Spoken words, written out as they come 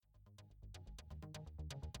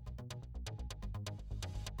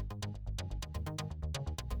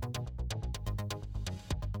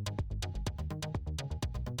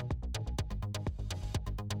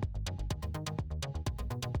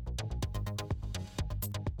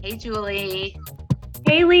Hey, Julie.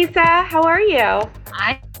 Hey Lisa, how are you?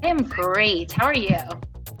 I am great. How are you?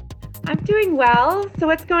 I'm doing well. So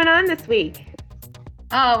what's going on this week?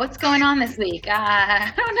 Oh, what's going on this week?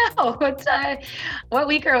 I don't know. What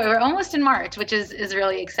week are we? We're almost in March, which is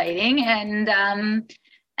really exciting, and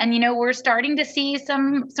we're starting to see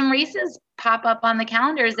some races pop up on the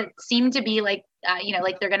calendars that seem to be like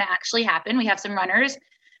they're going to actually happen. We have some runners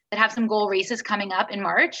that have some goal races coming up in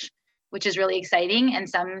March, which is really exciting, and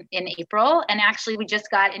some in April. And actually, we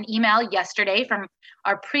just got an email yesterday from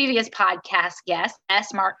our previous podcast guest,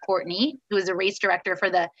 S. Mark Courtney, who is a race director for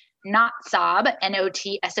the NOTSOB,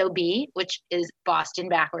 NOTSOB, which is Boston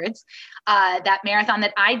backwards, that marathon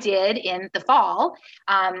that I did in the fall.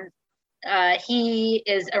 He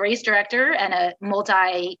is a race director and a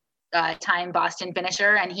time Boston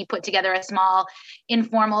finisher, and he put together a small,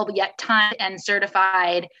 informal, yet timed and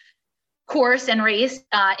certified course and race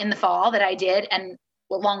in the fall that I did, and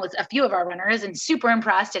along with a few of our runners, and super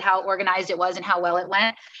impressed at how organized it was and how well it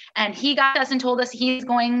went. And he got us and told us he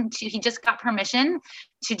just got permission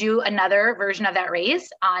to do another version of that race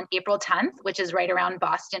on April 10th, which is right around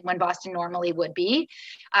Boston, when Boston normally would be.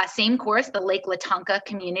 Same course, the Lake Latonka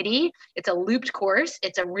community. It's a looped course.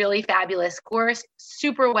 It's a really fabulous course,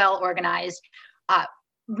 super well organized.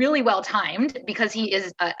 Really well timed, because he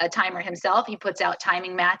is a timer himself. He puts out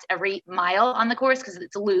timing mats every mile on the course because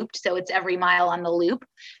it's looped. So it's every mile on the loop.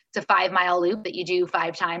 It's a 5-mile loop that you do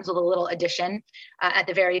 5 times with a little addition at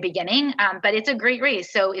the very beginning. But it's a great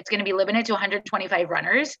race. So it's going to be limited to 125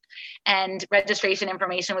 runners, and registration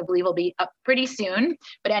information we believe will be up pretty soon.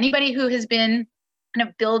 But anybody who has been kind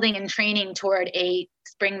of building and training toward a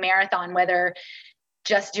spring marathon, whether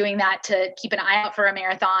just doing that to keep an eye out for a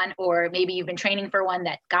marathon, or maybe you've been training for one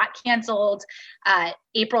that got canceled,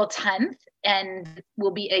 April 10th and will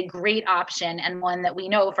be a great option, and one that we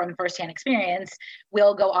know from firsthand experience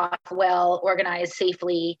will go off well, organized,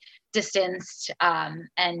 safely, distanced,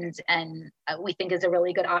 and we think is a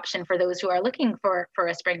really good option for those who are looking for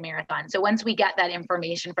a spring marathon. So once we get that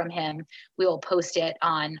information from him, we will post it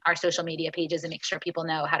on our social media pages and make sure people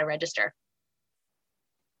know how to register.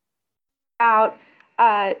 About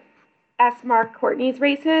S. Mark Courtney's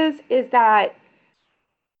races is that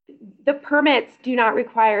the permits do not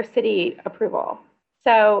require city approval.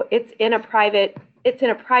 So it's in a private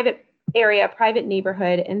area, private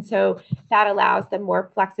neighborhood, and so that allows them more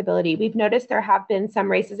flexibility. We've noticed there have been some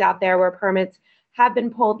races out there where permits have been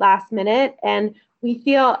pulled last minute, and we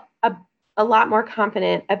feel a lot more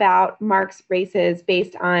confident about Mark's races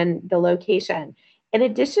based on the location. In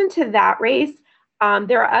addition to that race,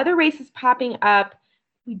 there are other races popping up.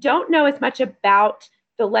 We don't know as much about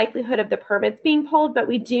the likelihood of the permits being pulled, but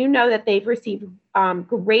we do know that they've received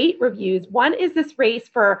great reviews. One is this race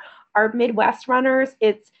for our Midwest runners.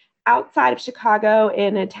 It's outside of Chicago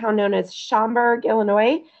in a town known as Schaumburg,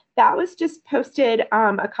 Illinois. That was just posted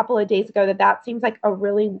a couple of days ago. That seems like a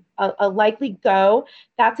likely go.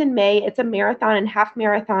 That's in May. It's a marathon and half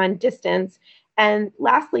marathon distance. And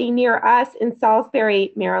lastly, near us in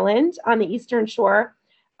Salisbury, Maryland, on the Eastern Shore,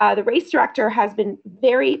 the race director has been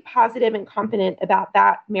very positive and confident about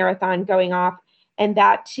that marathon going off, and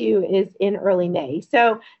that too is in early May.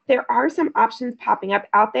 So there are some options popping up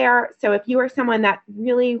out there. So if you are someone that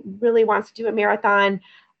really, really wants to do a marathon,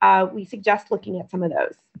 we suggest looking at some of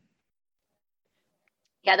those.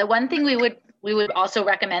 Yeah, the one thing we would also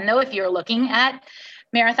recommend, though, if you're looking at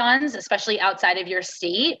marathons, especially outside of your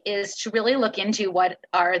state, is to really look into what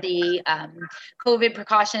are the COVID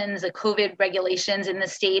precautions, the COVID regulations in the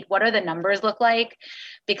state. What are the numbers look like?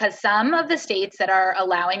 Because some of the states that are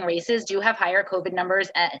allowing races do have higher COVID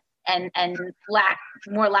numbers and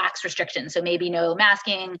more lax restrictions. So maybe no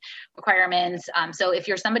masking requirements. So if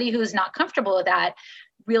you're somebody who's not comfortable with that,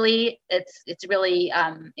 really, it's really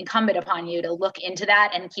incumbent upon you to look into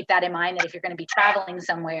that and keep that in mind, that if you're going to be traveling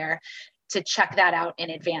somewhere, to check that out in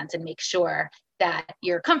advance and make sure that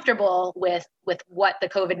you're comfortable with what the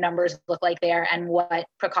COVID numbers look like there, and what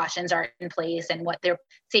precautions are in place, and what their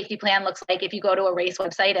safety plan looks like. If you go to a race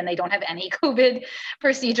website and they don't have any COVID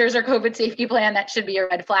procedures or COVID safety plan, that should be a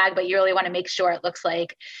red flag. But you really want to make sure it looks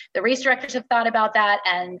like the race directors have thought about that,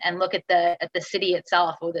 and look at the city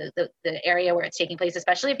itself, or the area where it's taking place.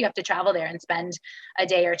 Especially if you have to travel there and spend a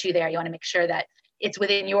day or two there, you want to make sure that it's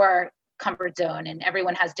within your comfort zone, and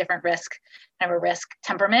everyone has different risk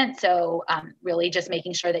temperament. So really just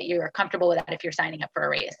making sure that you're comfortable with that if you're signing up for a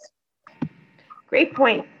race. Great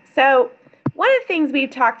point. So one of the things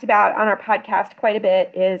we've talked about on our podcast quite a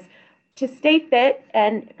bit is to stay fit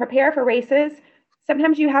and prepare for races.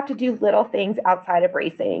 Sometimes you have to do little things outside of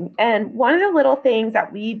racing. And one of the little things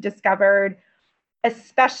that we've discovered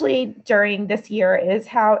especially during this year, is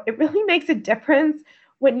how it really makes a difference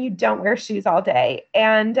when you don't wear shoes all day.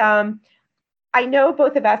 And I know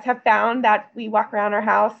both of us have found that we walk around our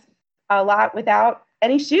house a lot without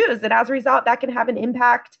any shoes. And as a result, that can have an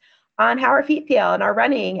impact on how our feet feel and our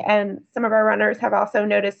running. And some of our runners have also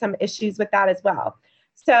noticed some issues with that as well.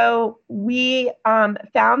 So we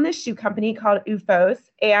found this shoe company called OOFOS,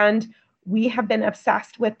 and we have been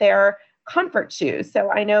obsessed with their comfort shoes.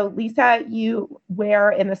 So I know, Lisa, you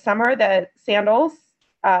wear in the summer the sandals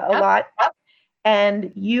a lot.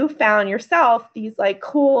 And you found yourself these like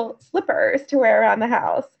cool slippers to wear around the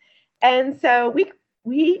house. And so we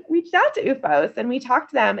reached out to OOFOS and we talked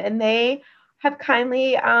to them, and they have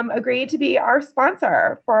kindly agreed to be our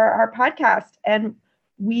sponsor for our podcast. And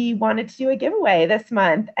we wanted to do a giveaway this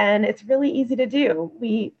month, and it's really easy to do.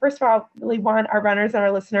 We, first of all, really want our runners and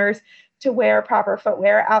our listeners to wear proper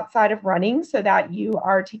footwear outside of running so that you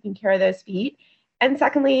are taking care of those feet. And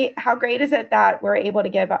secondly, how great is it that we're able to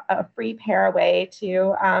give a free pair away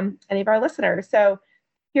to any of our listeners? So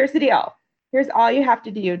here's the deal. Here's all you have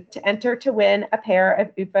to do to enter to win a pair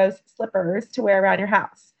of OOFOS slippers to wear around your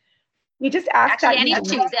house. We just asked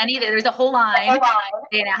Actually, there's a whole line.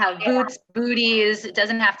 They now have boots, booties. It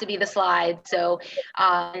doesn't have to be the slide. So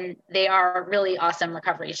they are really awesome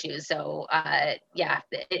recovery shoes. So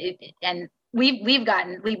and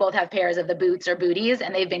we both have pairs of the boots or booties,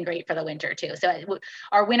 and they've been great for the winter too. So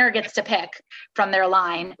our winner gets to pick from their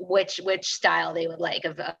line which style they would like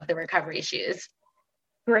of the recovery shoes.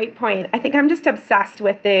 Great point. I think I'm just obsessed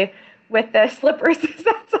with the slippers.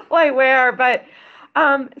 That's all I wear. But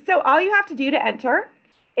so all you have to do to enter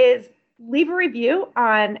is leave a review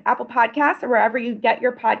on Apple Podcasts or wherever you get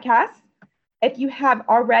your podcasts. If you have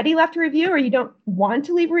already left a review or you don't want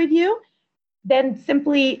to leave a review, then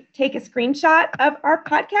simply take a screenshot of our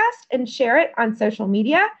podcast and share it on social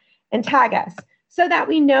media and tag us so that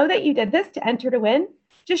we know that you did this to enter to win.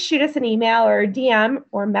 Just shoot us an email or a DM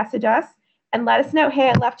or message us and let us know, hey,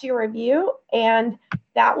 I left you a review, and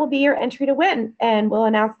that will be your entry to win. And we'll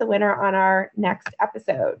announce the winner on our next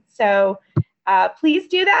episode. So please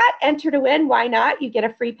do that. Enter to win. Why not? You get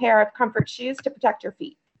a free pair of comfort shoes to protect your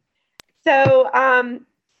feet. So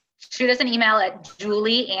shoot us an email at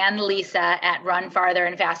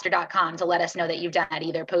julieandlisa@runfartherandfaster.com to let us know that you've done that,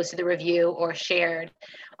 either posted the review or shared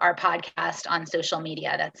our podcast on social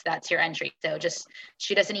media. That's your entry. So just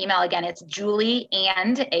shoot us an email. Again, it's Julie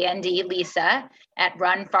and Lisa at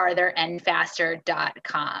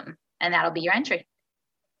runfartherandfaster.com, and that'll be your entry.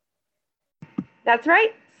 That's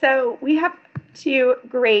right. So we have two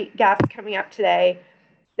great guests coming up today.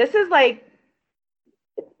 This is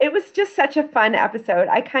it was just such a fun episode.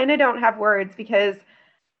 I kind of don't have words because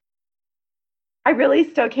I really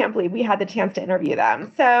still can't believe we had the chance to interview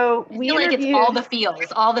them. So I feel like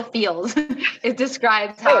it's all the feels. It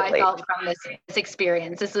describes how I felt from this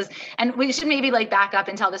experience. And we should maybe back up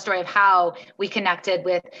and tell the story of how we connected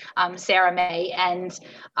with Sarah May. And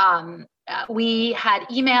we had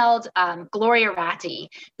emailed Gloria Ratti,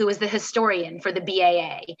 who was the historian for the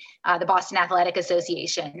BAA, the Boston Athletic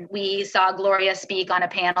Association. We saw Gloria speak on a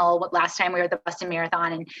panel last time we were at the Boston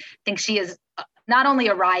Marathon, and I think she is not only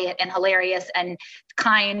a riot and hilarious and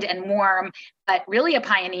kind and warm, but really a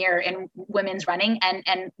pioneer in women's running.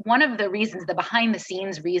 And one of the reasons, the behind the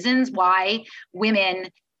scenes reasons why women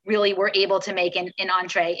really were able to make an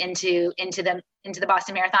entree into the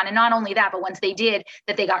Boston Marathon. And not only that, but once they did,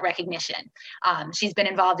 that they got recognition. She's been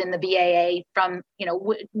involved in the BAA from,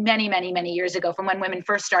 many, many, many years ago, from when women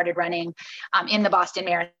first started running in the Boston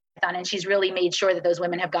Marathon. And she's really made sure that those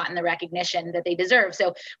women have gotten the recognition that they deserve.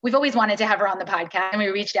 So we've always wanted to have her on the podcast, and we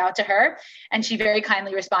reached out to her, and she very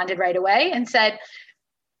kindly responded right away and said,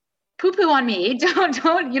 poo-poo on me. You don't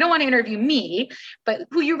want to interview me, but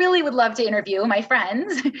who you really would love to interview, my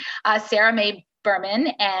friends, Sarah May Berman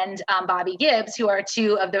and Bobby Gibbs, who are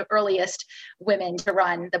two of the earliest women to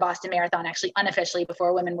run the Boston Marathon, actually unofficially,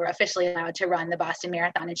 before women were officially allowed to run the Boston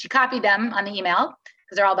Marathon. And she copied them on the email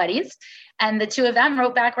because they're all buddies. And the two of them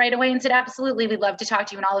wrote back right away and said, absolutely, we'd love to talk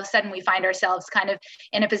to you. And all of a sudden we find ourselves kind of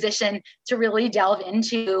in a position to really delve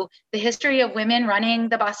into the history of women running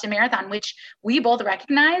the Boston Marathon, which we both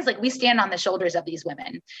recognize, we stand on the shoulders of these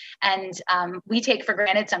women. And we take for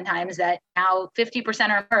granted sometimes that now 50%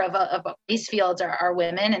 or more of these fields are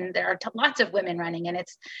women, and there are lots of women running, and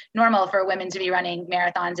it's normal for women to be running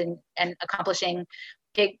marathons and accomplishing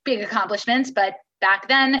big accomplishments. But back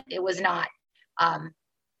then it was not.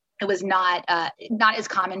 It was not as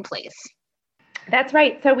commonplace. That's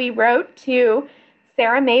right. So we wrote to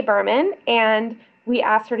Sarah May Berman and we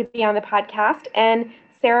asked her to be on the podcast, and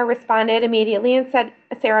Sarah May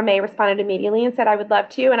responded immediately and said, I would love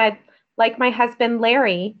to. And I'd like my husband,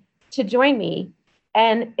 Larry, to join me.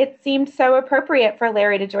 And it seemed so appropriate for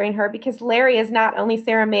Larry to join her because Larry is not only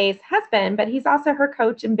Sarah May's husband, but he's also her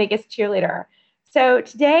coach and biggest cheerleader. So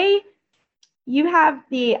today you have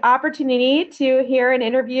the opportunity to hear an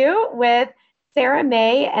interview with Sarah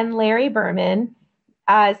May and Larry Berman.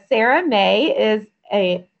 Sarah May is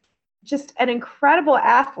just an incredible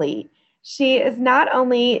athlete. She is not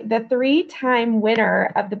only the 3-time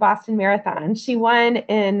winner of the Boston Marathon, she won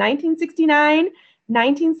in 1969,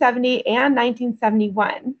 1970, and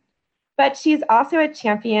 1971. But she's also a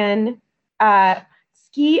champion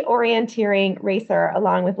ski orienteering racer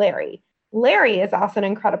along with Larry. Larry is also an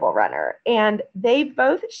incredible runner, and they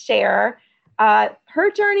both share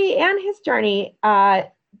her journey and his journey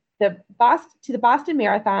to the Boston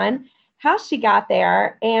Marathon, how she got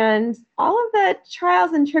there, and all of the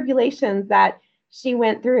trials and tribulations that she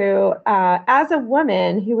went through as a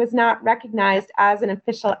woman who was not recognized as an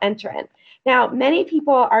official entrant. Now, many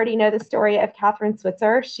people already know the story of Kathrine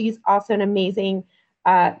Switzer. She's also an amazing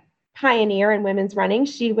pioneer in women's running.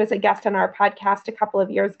 She was a guest on our podcast a couple of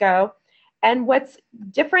years ago. And what's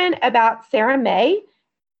different about Sarah May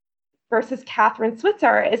versus Kathrine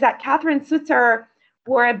Switzer is that Kathrine Switzer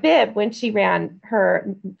wore a bib when she ran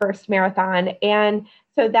her first marathon. And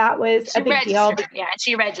so that was a big deal. Yeah, and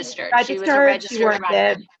she registered. She was a registered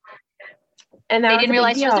runner. And they didn't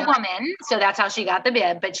realize she was a woman, so that's how she got the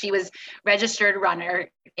bib, but she was registered runner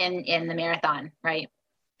in the marathon, right?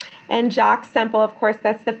 And Jacques Semple, of course,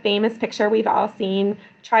 that's the famous picture we've all seen,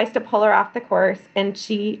 tries to pull her off the course, and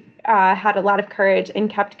she had a lot of courage and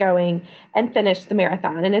kept going and finished the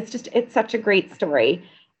marathon. And it's such a great story.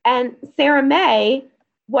 And Sarah May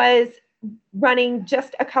was running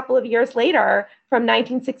just a couple of years later from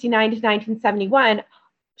 1969 to 1971.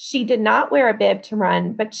 She did not wear a bib to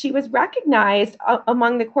run, but she was recognized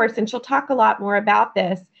among the course, and she'll talk a lot more about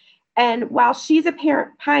this. And while she's a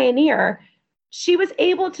pioneer, she was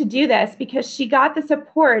able to do this because she got the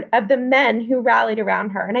support of the men who rallied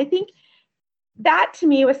around her. And I think that to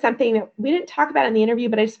me was something that we didn't talk about in the interview,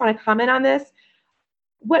 but I just want to comment on this.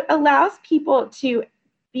 What allows people to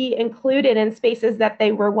be included in spaces that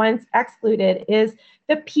they were once excluded is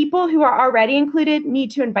the people who are already included need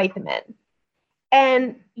to invite them in.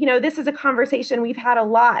 And, you know, this is a conversation we've had a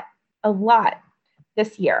lot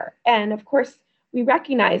this year. And of course, we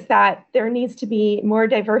recognize that there needs to be more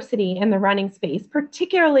diversity in the running space,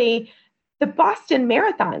 particularly the Boston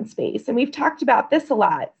Marathon space. And we've talked about this a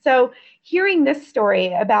lot. So hearing this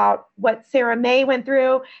story about what Sarah May went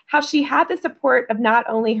through, how she had the support of not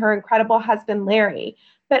only her incredible husband, Larry,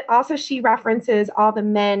 but also she references all the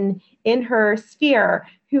men in her sphere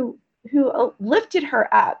who lifted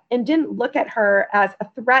her up and didn't look at her as a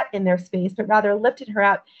threat in their space, but rather lifted her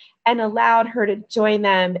up and allowed her to join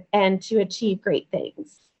them and to achieve great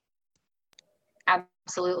things.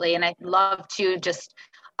 Absolutely. And I love to just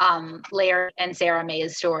Larry and Sarah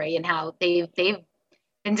May's story and how they've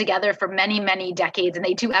been together for many, many decades, and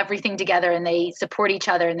they do everything together, and they support each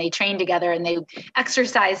other, and they train together, and they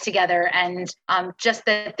exercise together, and just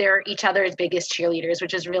that they're each other's biggest cheerleaders,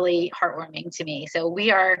 which is really heartwarming to me. So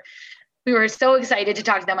we were so excited to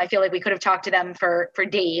talk to them. I feel like we could have talked to them for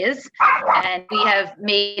days, and we have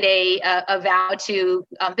made a vow to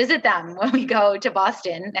visit them when we go to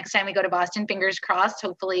Boston. Next time we go to Boston, fingers crossed,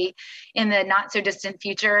 hopefully in the not so distant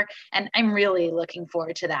future. And I'm really looking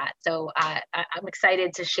forward to that. So I'm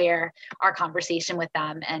excited to share our conversation with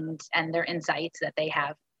them and their insights that they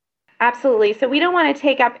have. Absolutely. So we don't want to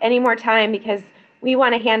take up any more time because we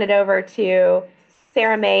want to hand it over to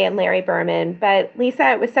Sarah May and Larry Berman. But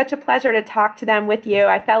Lisa, it was such a pleasure to talk to them with you.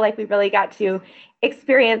 I felt like we really got to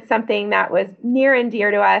experience something that was near and dear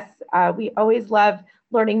to us. We always love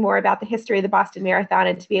learning more about the history of the Boston Marathon,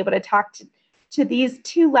 and to be able to talk to these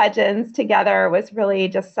two legends together was really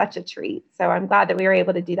just such a treat. So I'm glad that we were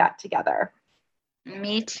able to do that together.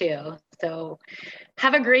 Me too. So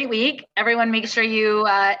have a great week. Everyone, make sure you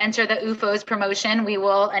enter the UFOS promotion. We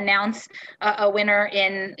will announce a winner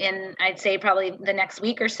in I'd say probably the next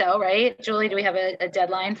week or so, right? Julie, do we have a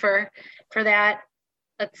deadline for that?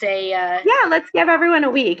 Let's say. Yeah, let's give everyone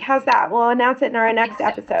a week. How's that? We'll announce it in our next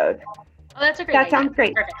episode. Oh, that's a great idea. That sounds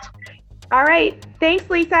great. Perfect. All right. Thanks,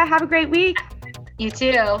 Lisa. Have a great week. You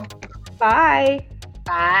too. Bye.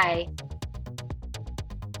 Bye.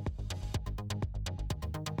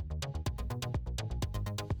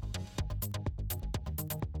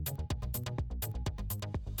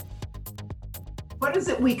 What is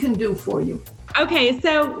it we can do for you? Okay,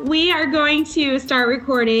 so we are going to start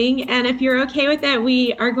recording, and if you're okay with it,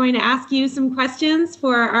 we are going to ask you some questions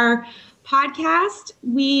for our podcast.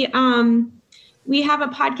 We we have a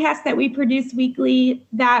podcast that we produce weekly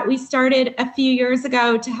that we started a few years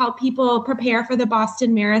ago to help people prepare for the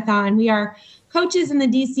Boston Marathon. We are coaches in the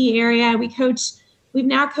DC area. We've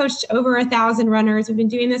now coached over 1,000 runners. We've been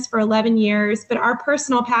doing this for 11 years, but our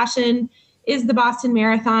personal passion is the Boston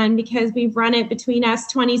Marathon because we've run it between us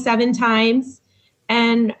 27 times.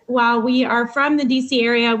 And while we are from the DC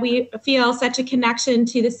area, we feel such a connection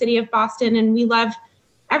to the city of Boston, and we love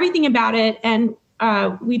everything about it. And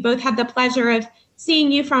we both had the pleasure of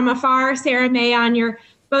seeing you from afar, Sarah May, on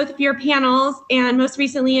both of your panels, and most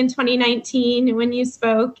recently in 2019 when you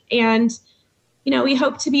spoke. And we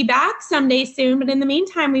hope to be back someday soon. But in the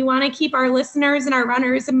meantime, we want to keep our listeners and our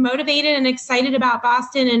runners motivated and excited about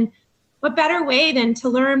Boston. And what better way than to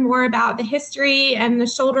learn more about the history and the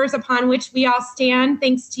shoulders upon which we all stand,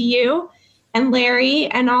 thanks to you and Larry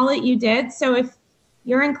and all that you did. So if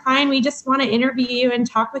you're inclined, we just want to interview you and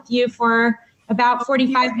talk with you for about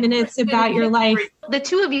 45 minutes about your life. The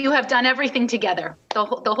two of you have done everything together the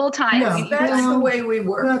whole time. Yeah, that's the way we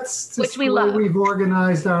work. That's Which just we the way love. we've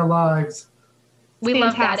organized our lives. We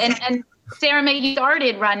love that. And Sarah May, you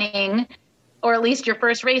started running, or at least your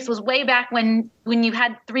first race was way back when you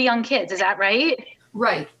had 3 young kids. Is that right?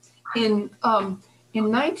 Right. In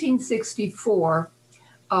 1964,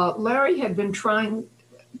 Larry had been trying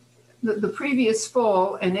the previous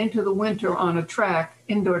fall and into the winter on a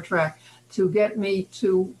indoor track, to get me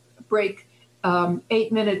to break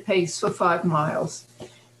 8-minute pace for 5 miles.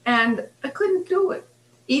 And I couldn't do it.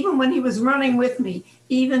 Even when he was running with me,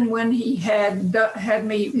 even when he had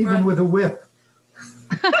me Even run, with a whip.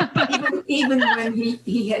 even when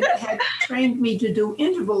he had trained me to do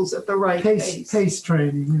intervals at the right pace. Pace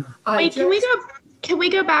training. Yeah. Wait, can we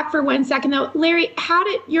go back for 1 second though? Larry, how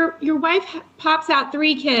did your wife pops out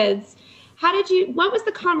 3 kids? What was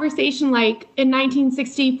the conversation like in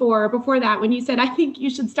 1964 before that when you said, I think you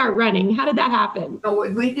should start running? How did that happen? No,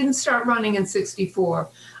 we didn't start running in 64.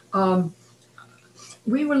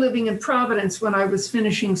 We were living in Providence when I was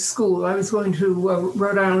finishing school. I was going to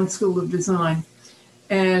Rhode Island School of Design.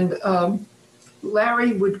 And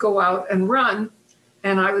Larry would go out and run,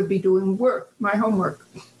 and I would be doing my homework.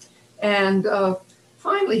 And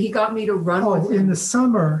finally, he got me to run with him. In the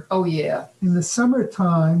summer. Oh, yeah. In the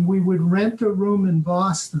summertime, we would rent a room in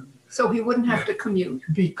Boston. So he wouldn't have to commute.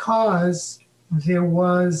 Because there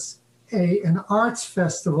was an arts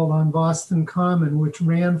festival on Boston Common, which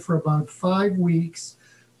ran for about 5 weeks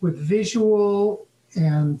with visual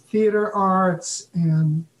and theater arts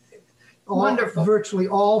and Wonderful. Virtually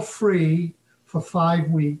all free for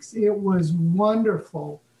 5 weeks. It was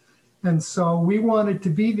wonderful. And so we wanted to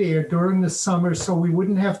be there during the summer so we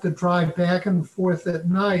wouldn't have to drive back and forth at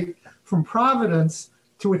night from Providence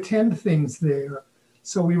to attend things there.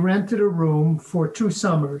 So we rented a room for 2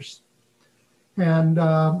 summers. And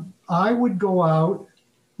I would go out,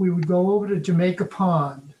 we would go over to Jamaica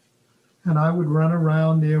Pond, and I would run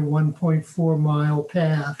around their 1.4 mile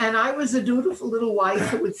path. And I was a dutiful little wife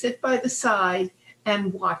who would sit by the side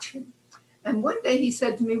and watch him. And one day he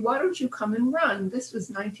said to me, why don't you come and run? This was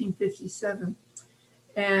 1957.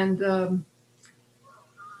 And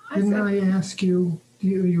Didn't I ask you, are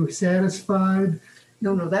you satisfied?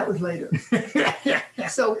 No, that was later.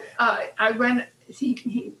 So I ran,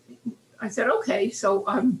 I said, okay. So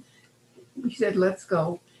he said, let's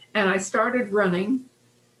go. And I started running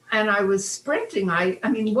and I was sprinting. I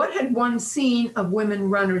mean, what had one seen of women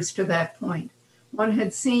runners to that point? One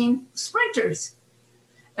had seen sprinters.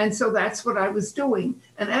 And so that's what I was doing.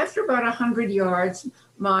 And after about 100 yards,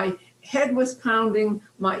 my head was pounding,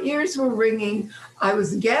 my ears were ringing, I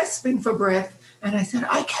was gasping for breath, and I said,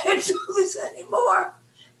 I can't do this anymore.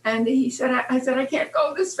 And I said, I can't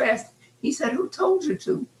go this fast. He said, who told you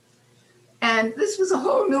to? And this was a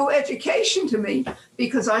whole new education to me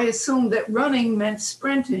because I assumed that running meant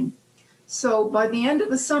sprinting. So by the end of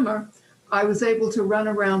the summer, I was able to run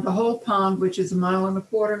around the whole pond, which is 1.25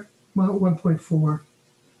 miles. Well, 1.4.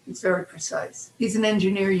 It's very precise. He's an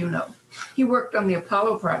engineer, you know. He worked on the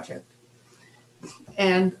Apollo project.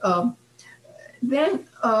 And then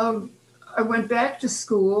I went back to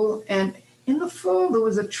school, and in the fall, there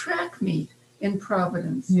was a track meet in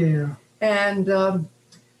Providence. Yeah. And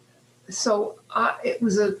so it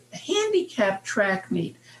was a handicap track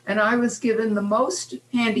meet, and I was given the most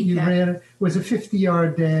handicap. You ran it. Was a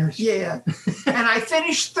 50-yard dash. Yeah. And I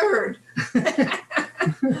finished third,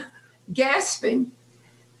 gasping.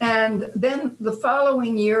 And then the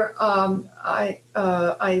following year,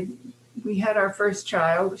 we had our first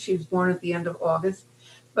child. She was born at the end of August.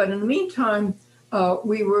 But in the meantime,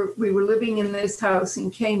 we were living in this house in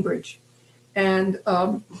Cambridge, and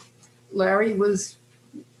Larry was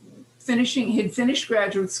he'd finished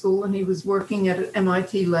graduate school and he was working at an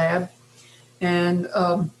MIT lab. And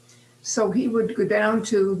so he would go down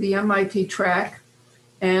to the MIT track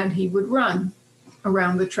and he would run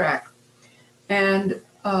around the track. And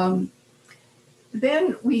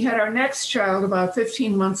then we had our next child about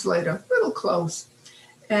 15 months later, a little close.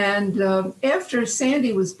 And after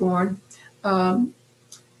Sandy was born,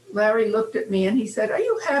 Larry looked at me and he said, "Are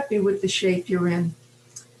you happy with the shape you're in?"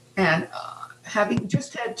 And having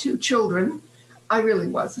just had 2 children, I really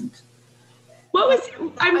wasn't. What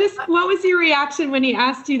was your reaction when he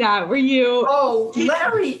asked you that? Were you? Oh,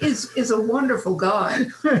 Larry is a wonderful guy.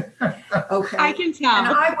 Okay. I can tell. And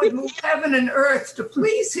I would move heaven and earth to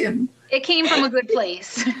please him. It came from a good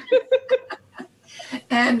place.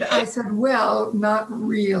 And I said, well, not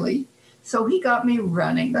really. So he got me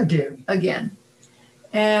running again.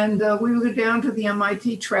 And we would go down to the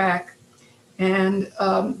MIT track. And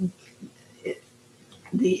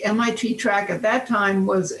the MIT track at that time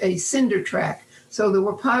was a cinder track. So there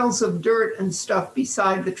were piles of dirt and stuff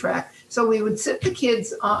beside the track. So we would sit the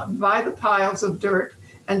kids by the piles of dirt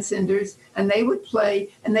and cinders, and they would play,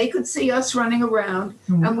 and they could see us running around,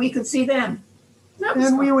 and we could see them.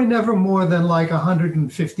 And we were never more than like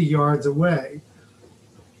 150 yards away.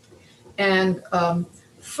 And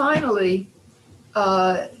finally,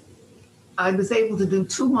 I was able to do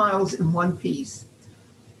 2 miles in one piece.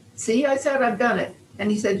 See, I said, I've done it. And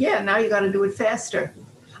he said, yeah, now you got to do it faster.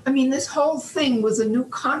 I mean, this whole thing was a new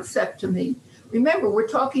concept to me. Remember, we're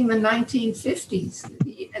talking the 1950s,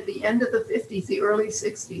 at the end of the 50s, the early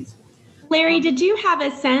 60s. Larry, did you have a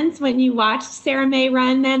sense when you watched Sarah May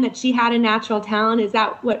run then that she had a natural talent? Is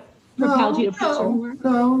that what propelled you to push her more?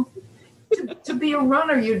 No. To be a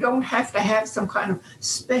runner, you don't have to have some kind of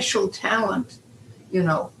special talent, you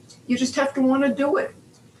know. You just have to want to do it.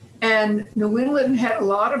 And New England had a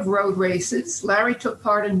lot of road races. Larry took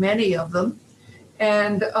part in many of them.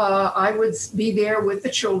 And I would be there with the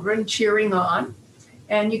children cheering on.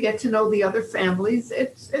 And you get to know the other families.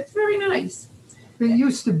 It's very nice. It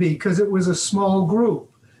used to be, because it was a small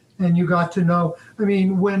group. And you got to know, I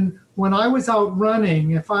mean, when I was out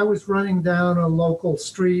running, if I was running down a local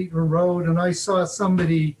street or road and I saw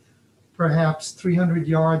somebody perhaps 300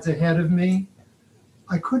 yards ahead of me,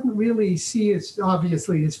 I couldn't really see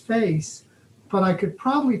obviously his face, but I could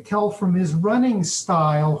probably tell from his running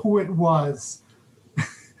style who it was,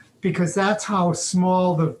 because that's how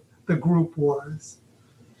small the group was.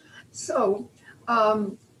 So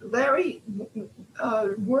Larry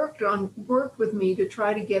worked with me to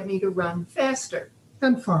try to get me to run faster.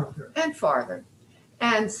 And farther. And farther.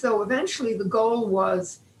 And so eventually the goal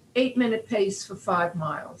was 8-minute pace for 5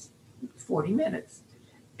 miles, 40 minutes.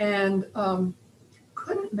 And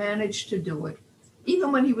couldn't manage to do it,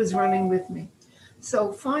 even when he was running with me.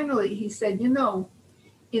 So finally he said, you know,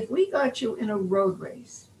 if we got you in a road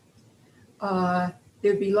race,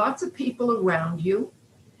 there'd be lots of people around you.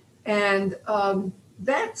 And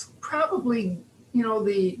that's probably, you know,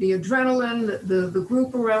 the adrenaline, the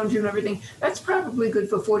group around you and everything, that's probably good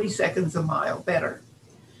for 40 seconds a mile, better.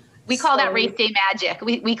 We call that race day magic.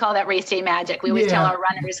 We call that race day magic. We always tell our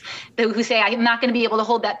runners who say, I'm not going to be able to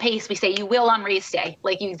hold that pace. We say, you will on race day.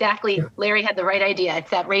 Like Larry had the right idea.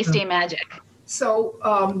 It's that race day magic.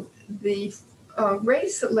 So the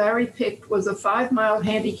race that Larry picked was a 5-mile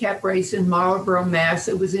handicap race in Marlborough, Mass.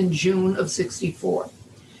 It was in June of '64.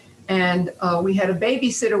 And we had a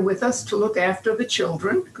babysitter with us to look after the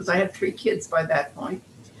children, because I had 3 kids by that point.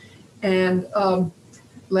 And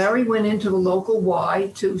Larry went into the local Y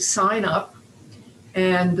to sign up.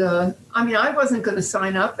 And I mean, I wasn't going to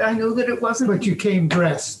sign up. I knew that it wasn't. But you came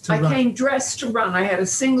dressed to run. I came dressed to run. I had a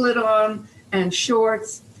singlet on and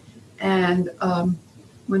shorts. And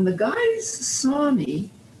when the guys saw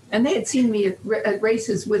me, and they had seen me at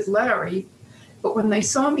races with Larry, but when they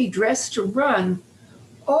saw me dressed to run,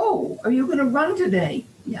 oh, are you going to run today?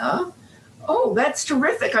 Yeah. Oh, that's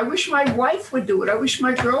terrific. I wish my wife would do it. I wish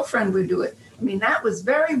my girlfriend would do it. I mean, that was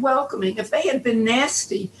very welcoming. If they had been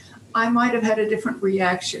nasty, I might have had a different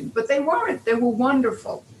reaction, but they weren't. They were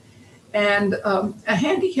wonderful. And a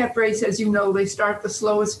handicap race, as you know, they start the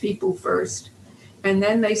slowest people first, and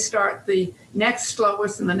then they start the next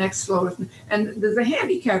slowest and the next slowest. And there's a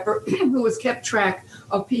handicapper who has kept track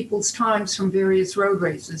of people's times from various road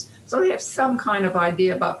races. So they have some kind of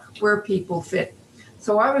idea about where people fit.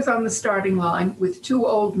 So I was on the starting line with 2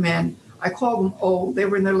 old men. I call them old. They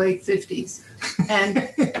were in their late 50s. And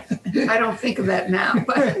I don't think of that now.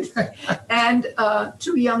 But, and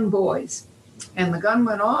 2 young boys. And the gun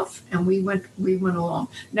went off, and we went along.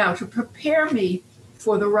 Now, to prepare me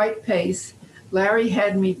for the right pace, Larry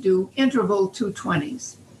had me do interval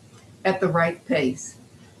 220s at the right pace.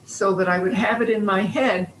 so that I would have it in my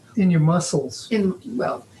head In your muscles.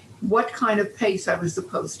 what kind of pace I was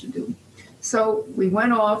supposed to do. So we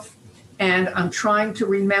went off, and I'm trying to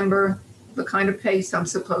remember the kind of pace I'm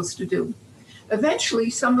supposed to do. Eventually,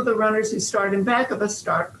 some of the runners who start in back of us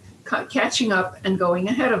start catching up and going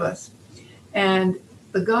ahead of us. And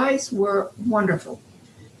the guys were wonderful.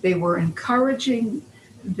 They were encouraging.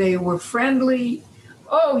 They were friendly.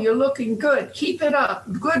 Oh, you're looking good. Keep it up.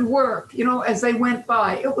 Good work. You know, as they went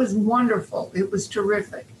by, it was wonderful. It was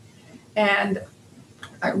terrific. And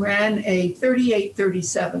I ran a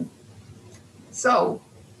 38:37. So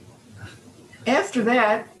after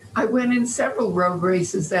that, I went in several road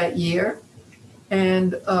races that year.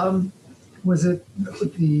 And Was it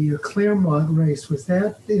the Claremont race? Was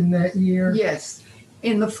that in that year? yes,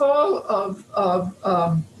 in the fall of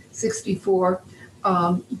 64,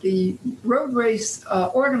 the road race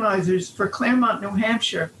organizers for Claremont, New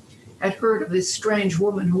Hampshire, had heard of this strange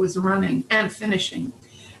woman who was running and finishing.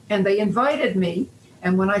 And they invited me.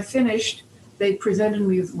 And when I finished, they presented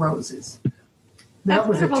me with roses. That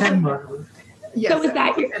was a wonderful. 10 miler. Yes, So was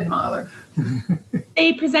that was 10 miler.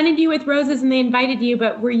 They presented you with roses and they invited you,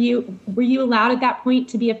 but were you allowed at that point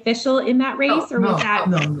to be official in that race, or No, was that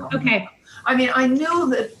no. okay? I mean, I knew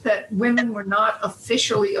that women were not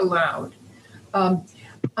officially allowed.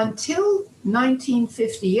 Until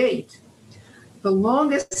 1958, the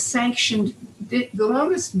longest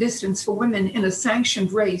distance for women in a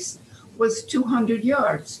sanctioned race was 200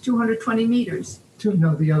 yards, 220 meters.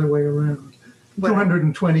 No, the other way around.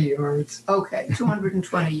 220 yards. Okay,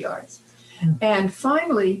 220 yards. And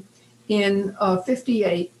finally, in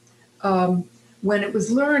 58, when it was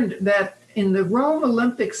learned that in the Rome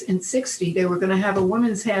Olympics in 60, they were going to have a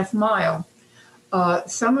women's half mile,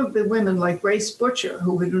 some of the women, like Grace Butcher,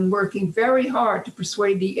 who had been working very hard to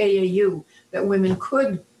persuade the AAU that women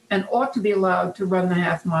could and ought to be allowed to run the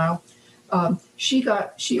half mile,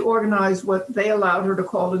 she organized what they allowed her to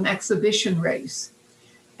call an exhibition race.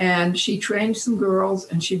 And she trained some girls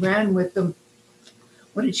and she ran with them.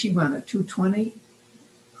 What did she run, a 220?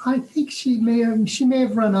 I think she may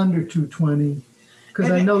have run under 220, because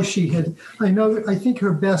I think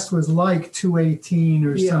her best was like 218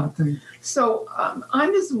 or Yeah. something. So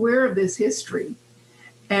I'm as aware of this history.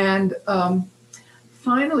 And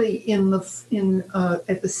finally,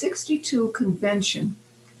 at the 62 convention,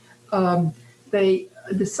 they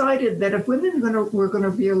decided that if women were going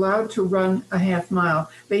to be allowed to run a half mile,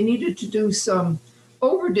 they needed to do some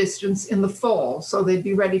over distance in the fall, so they'd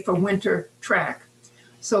be ready for winter track.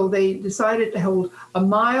 So they decided to hold 1.25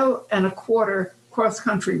 mile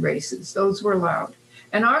cross-country races. Those were allowed.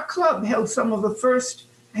 And our club held held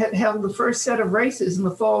the first set of races in the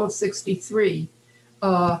fall of 63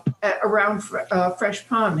 around Fresh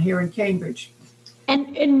Pond here in Cambridge.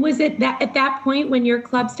 And was it that at that point when your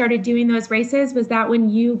club started doing those races, was that when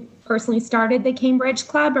you personally started the Cambridge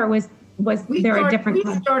Club, or was there a different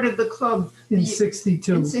club? We started the club In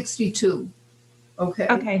 62. in 62. Okay.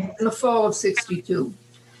 Okay. In the fall of 62.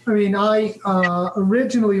 I mean, I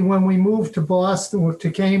originally, when we moved to Boston,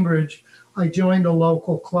 to Cambridge, I joined a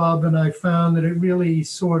local club, and I found that it really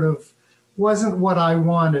sort of wasn't what I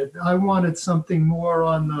wanted. I wanted something more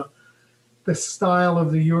on the style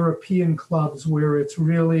of the European clubs, where it's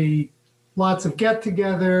really lots of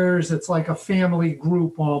get-togethers. It's like a family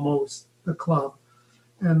group almost, the club.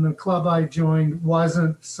 And the club I joined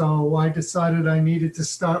wasn't, so I decided I needed to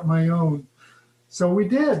start my own. So we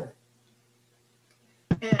did.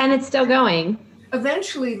 And it's still going.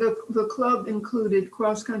 Eventually, the club included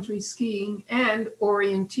cross-country skiing and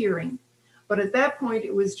orienteering. But at that point,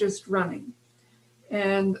 it was just running.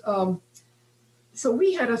 And so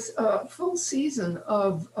we had a full season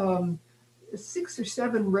of 6 or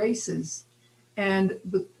 7 races. And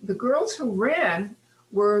the girls who ran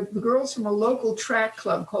were the girls from a local track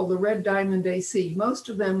club called the Red Diamond AC. Most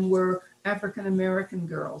of them were African-American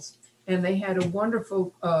girls. And they had a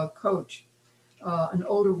wonderful coach, an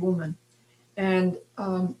older woman. And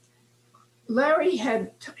Larry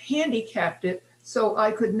had handicapped it so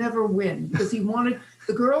I could never win, because he wanted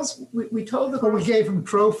the girls, we told the But we girls gave them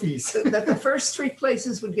trophies. that the first 3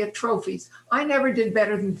 places would get trophies. I never did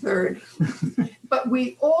better than 3rd. But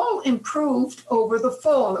we all improved over the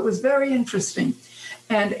fall. It was very interesting.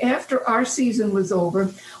 And after our season was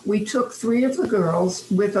over, we took 3 of the girls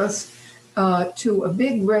with us to a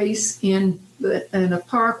big race in a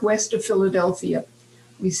park west of Philadelphia.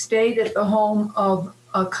 We stayed at the home of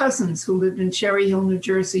cousins who lived in Cherry Hill, New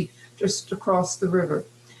Jersey, just across the river.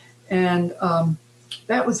 And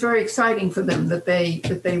that was very exciting for them that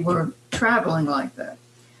they were traveling like that.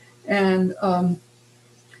 And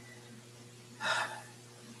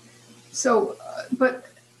but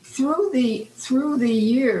through the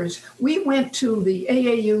years, we went to the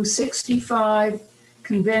AAU 65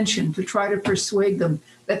 convention to try to persuade them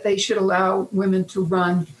that they should allow women to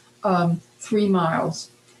run 3 miles,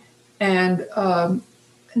 and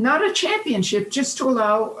not a championship, just to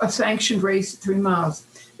allow a sanctioned race 3 miles.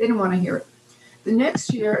 They didn't want to hear it. The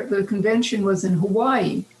next year, the convention was in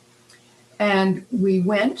Hawaii, and we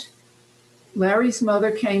went. Larry's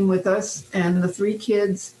mother came with us, and the 3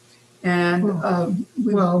 kids. And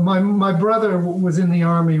my brother was in the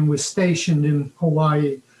Army and was stationed in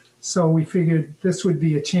Hawaii. So we figured this would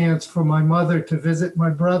be a chance for my mother to visit my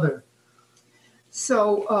brother.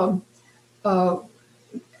 So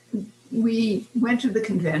we went to the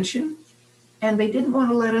convention, and they didn't want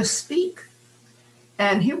to let us speak.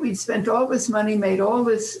 And here we'd spent all this money, made all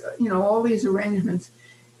this, all these arrangements.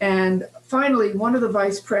 And finally, one of the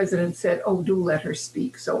vice presidents said, "Oh, do let her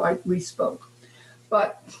speak." So we spoke.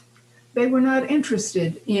 But they were not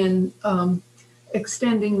interested in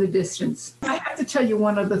extending the distance. I have to tell you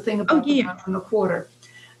one other thing about the mile and a quarter.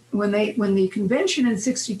 When the convention in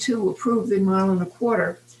 '62 approved the mile and a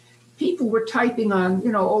quarter, people were typing on,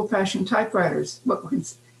 old-fashioned typewriters,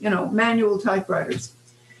 manual typewriters.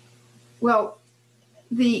 Well,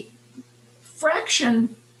 the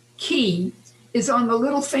fraction key is on the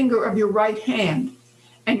little finger of your right hand,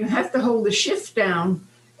 and you have to hold the shift down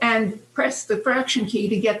and press the fraction key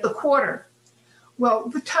to get the quarter. Well,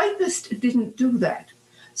 the typist didn't do that.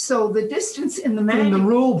 So the distance in the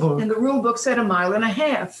rule book said 1.5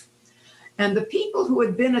 miles. And the people who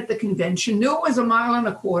had been at the convention knew it was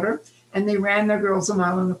 1.25 miles, and they ran their girls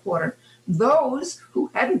 1.25 miles. Those who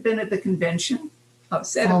hadn't been at the convention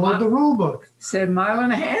said followed the rule book. Said 1.5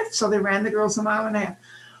 miles, so they ran the girls 1.5 miles.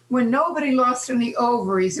 When nobody lost any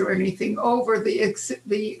ovaries or anything over the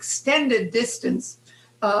extended distance,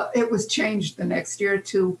 it was changed the next year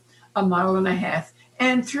to 1.5 miles.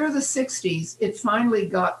 And through the 60s, it finally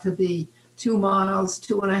got to be 2 miles,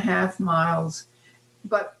 2.5 miles.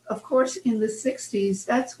 But of course, in the 60s,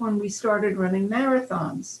 that's when we started running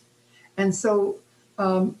marathons. And so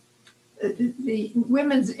the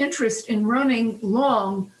women's interest in running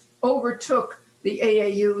long overtook the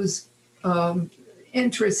AAU's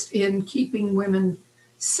interest in keeping women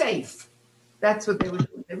safe. That's what they were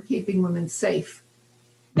doing. They were keeping women safe.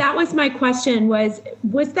 That was my question, was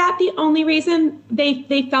that the only reason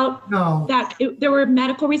they felt that there were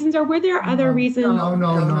medical reasons, or were there other reasons?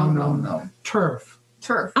 No. Turf.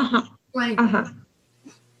 Uh-huh.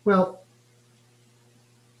 Well,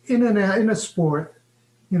 in a sport,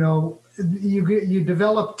 you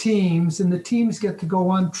develop teams, and the teams get to go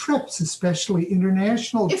on trips, especially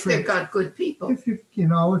international trips. If they've got good people.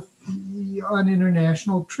 On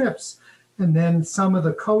international trips. And then some of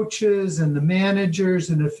the coaches and the managers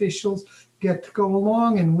and officials get to go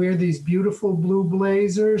along and wear these beautiful blue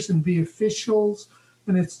blazers and be officials.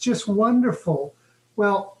 And it's just wonderful.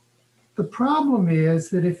 Well, the problem is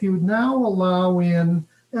that if you now allow in,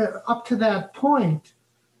 up to that point,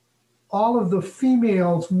 all of the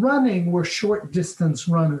females running were short distance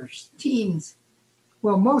runners. Teens.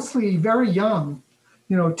 Well, mostly very young,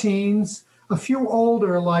 teens, a few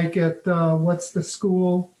older, like at, what's the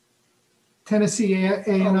school? Tennessee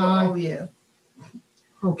A&I. Oh, yeah.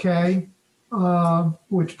 Okay.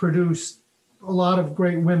 Which produced a lot of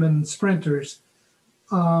great women sprinters.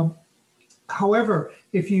 However,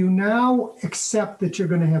 if you now accept that you're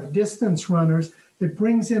going to have distance runners, it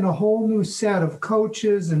brings in a whole new set of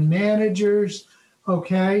coaches and managers,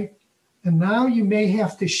 okay? And now you may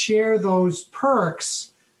have to share those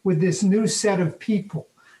perks with this new set of people,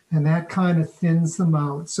 and that kind of thins them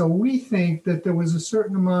out. So we think that there was a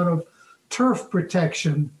certain amount of turf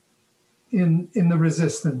protection in the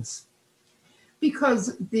resistance.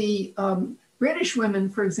 Because the British women,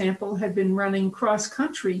 for example, had been running cross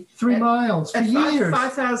country 3 miles for years.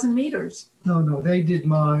 5,000 meters. No, they did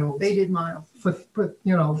miles. They did miles. For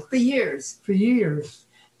years. For years.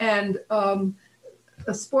 And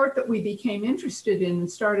a sport that we became interested in and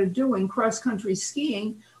started doing, cross country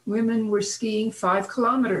skiing, women were skiing 5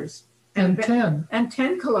 kilometers. And 10. And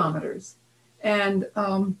 10 kilometers. And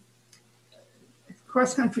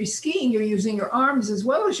cross country skiing, you're using your arms as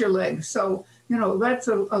well as your legs. So, that's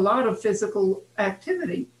a lot of physical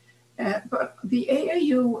activity. But the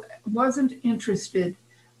AAU wasn't interested.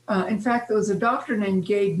 In fact, there was a doctor named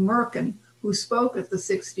Gabe Merkin who spoke at the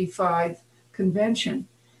 65 convention.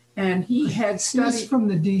 And he had studied. He's from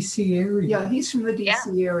the DC area. Yeah, he's from the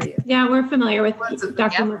DC area. Yeah, we're familiar with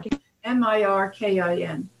Dr. Merkin.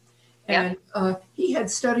 Mirkin. And he had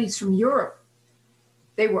studies from Europe.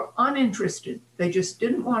 They were uninterested. They just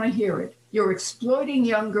didn't want to hear it. You're exploiting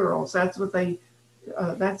young girls. That's what they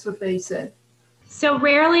said. So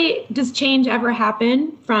rarely does change ever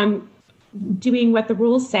happen from doing what the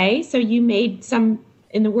rules say. So you made some,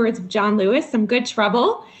 in the words of John Lewis, some good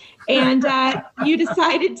trouble. And you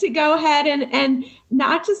decided to go ahead and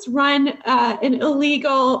not just run an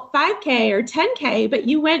illegal 5K or 10K, but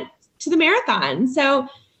you went to the marathon. So,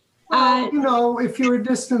 well, if you're a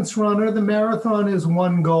distance runner, the marathon is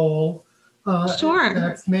one goal. Sure.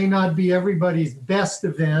 That may not be everybody's best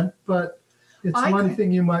event, but it's one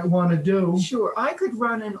thing you might want to do. Sure. I could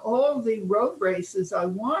run in all the road races I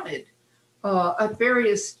wanted at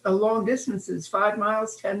various long distances, 5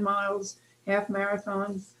 miles, 10 miles, half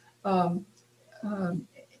marathons.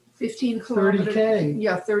 15 kilometers. 30K.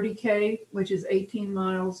 Yeah, 30K, which is 18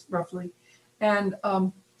 miles roughly. And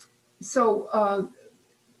that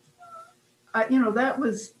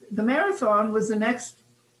was, the marathon was the next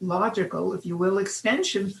logical, if you will,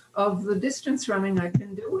 extension of the distance running I've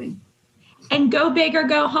been doing. And go big or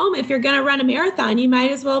go home. If you're going to run a marathon, you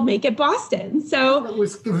might as well make it Boston. So it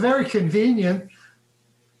was very convenient.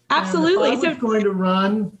 Absolutely. And if I was going to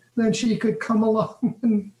run, then she could come along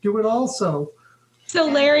and do it also. So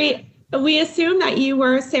Larry, we assume that you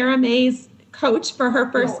were Sarah May's coach for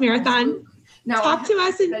her first marathon. Now, talk to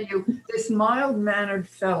us. Tell you, this mild-mannered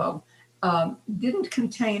fellow didn't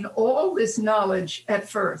contain all this knowledge at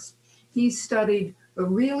first. He studied the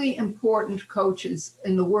really important coaches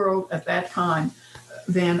in the world at that time: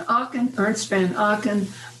 Ernst Van Aken,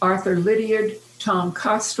 Arthur Lydiard, Tom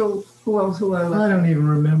Kostel. Who else? I don't even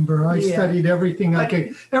remember. I studied everything I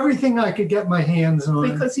could get my hands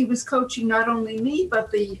on. Because he was coaching not only me, but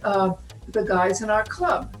the guys in our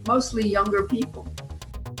club, mostly younger people.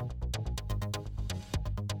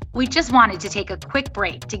 We just wanted to take a quick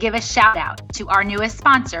break to give a shout out to our newest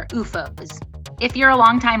sponsor, OOFOS. If you're a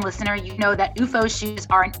longtime listener, you know that OOFOS shoes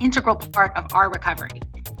are an integral part of our recovery,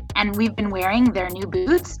 and we've been wearing their new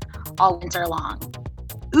boots all winter long.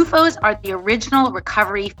 OOFOS are the original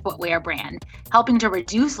recovery footwear brand, helping to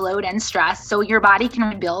reduce load and stress so your body can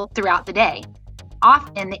rebuild throughout the day.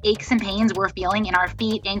 Often, the aches and pains we're feeling in our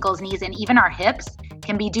feet, ankles, knees, and even our hips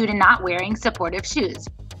can be due to not wearing supportive shoes.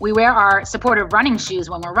 We wear our supportive running shoes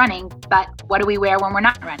when we're running, but what do we wear when we're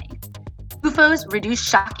not running? OOFOS reduce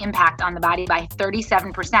shock impact on the body by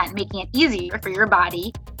 37%, making it easier for your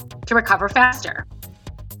body to recover faster.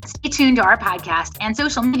 Stay tuned to our podcast and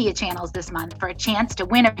social media channels this month for a chance to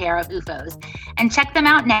win a pair of OOFOS, and check them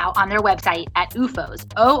out now on their website at OOFOS,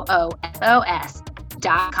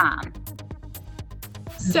 OOFOS.com.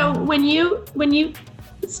 So when you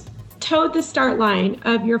towed the start line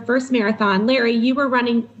of your first marathon, Larry, you were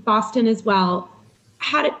running Boston as well.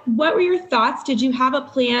 What were your thoughts? Did you have a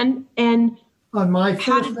plan? And on my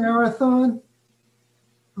first marathon?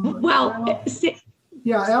 Well,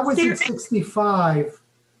 yeah, that was in 65.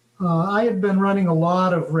 I had been running a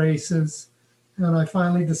lot of races, and I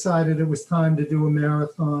finally decided it was time to do a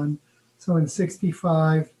marathon. So in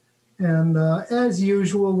 65, and as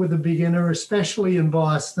usual with a beginner, especially in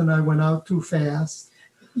Boston, I went out too fast.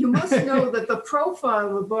 You must know that the profile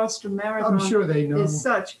of the Boston Marathon I'm sure they know. Is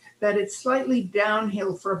such that it's slightly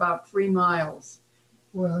downhill for about 3 miles.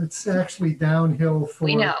 Well, it's actually downhill for,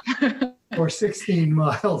 we know. for 16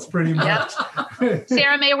 miles, pretty much. Yep.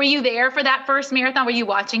 Sarah May, were you there for that first marathon? Were you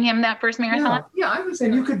watching him that first marathon? Yeah, I was.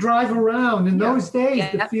 And you could drive around. In those days,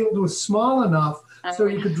 the field was small enough, so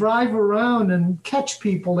you could drive around and catch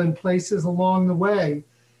people in places along the way.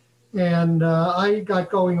 And I got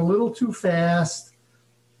going a little too fast.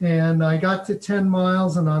 And I got to 10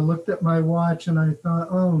 miles and I looked at my watch and I thought,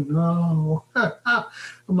 oh no,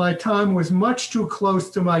 my time was much too close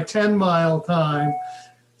to my 10-mile time.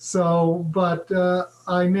 So, but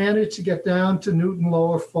I managed to get down to Newton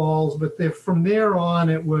Lower Falls, but from there on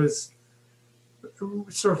it was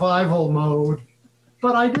survival mode.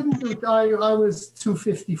 But I was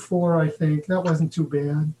 2:54, I think. That wasn't too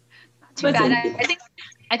bad. Not too bad.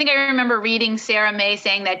 I think I remember reading Sarah May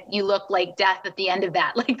saying that you looked like death at the end of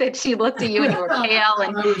that, like that she looked at you and you were pale.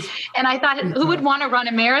 And I thought, who would want to run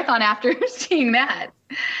a marathon after seeing that?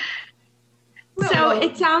 So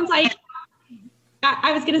it sounds like,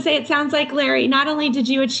 I was going to say, it sounds like, Larry, not only did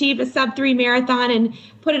you achieve a sub-3 marathon and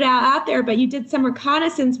put it out there, but you did some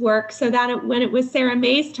reconnaissance work so that when it was Sarah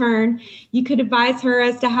May's turn, you could advise her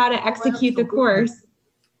as to how to execute the course.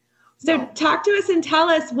 So talk to us and tell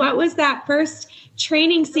us, what was that first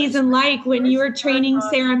training season like when you were training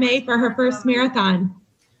Sarah May for her first marathon?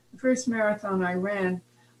 The first marathon I ran,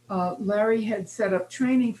 Larry had set up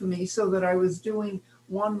training for me so that I was doing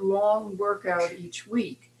one long workout each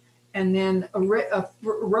week, and then a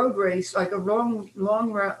road race, like a long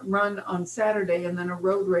run on Saturday, and then a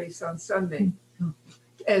road race on Sunday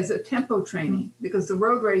as a tempo training, because the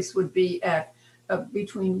road race would be at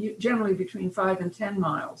generally between 5 and 10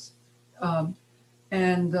 miles.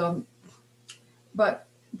 But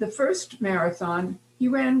the first marathon, he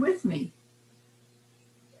ran with me,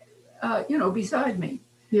 beside me.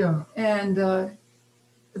 Yeah. And the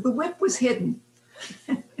whip was hidden.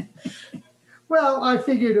 Well, I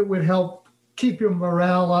figured it would help keep your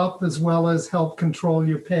morale up as well as help control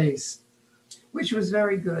your pace. Which was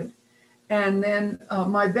very good. And then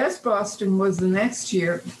my best Boston was the next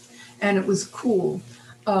year, and it was cool.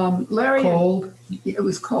 Cold? It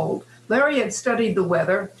was cold. Larry had studied the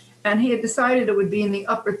weather, and he had decided it would be in the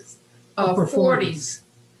upper 40s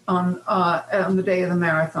on the day of the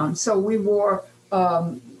marathon. So we wore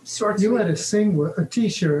shorts. You had a singlet, a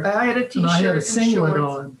T-shirt. I had a T-shirt and I had a and singlet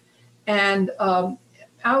shorts. on. And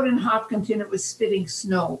out in Hopkinton, it was spitting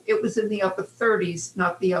snow. It was in the upper 30s,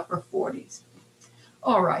 not the upper 40s.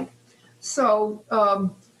 All right. So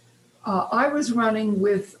I was running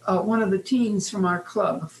with one of the teens from our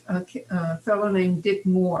club, a fellow named Dick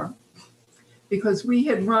Moore, because we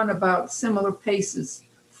had run about similar paces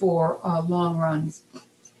for long runs.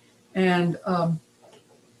 And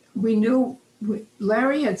we knew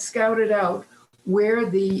Larry had scouted out where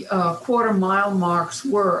the quarter mile marks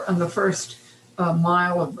were on the first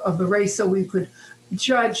mile of the race, so we could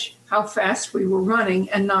judge how fast we were running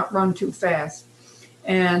and not run too fast.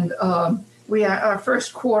 And our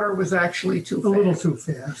first quarter was actually too fast. A little too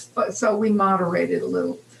fast. But so we moderated a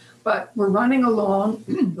little. But we're running along.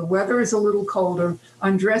 The weather is a little colder.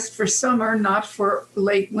 I'm dressed for summer, not for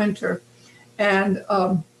late winter. And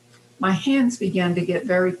my hands began to get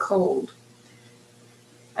very cold.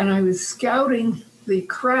 And I was scouting the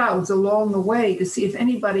crowds along the way to see if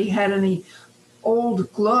anybody had any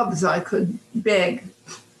old gloves I could beg.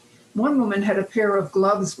 One woman had a pair of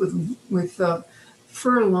gloves with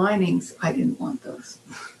fur linings. I didn't want those.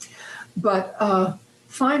 But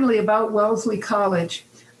finally, about Wellesley College,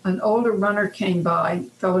 an older runner came by, a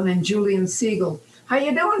fellow named Julian Siegel. "How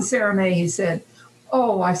you doing, Sarah May?" he said.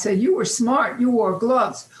 "Oh," I said, "you were smart. You wore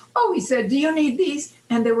gloves." "Oh," he said, "do you need these?"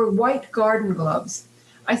 And they were white garden gloves.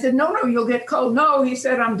 I said, no, you'll get cold." "No," he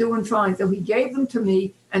said, "I'm doing fine." So he gave them to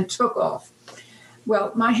me and took off.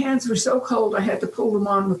 Well, my hands were so cold, I had to pull them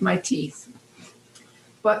on with my teeth.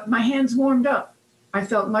 But my hands warmed up. I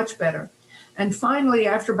felt much better. And finally,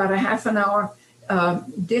 after about a half an hour,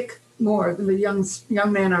 Dick Moore, the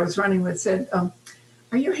young man I was running with, said,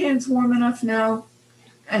 "Are your hands warm enough now?"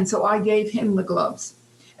 And so I gave him the gloves.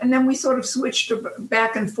 And then we sort of switched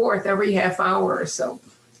back and forth every half hour or so.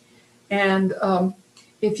 And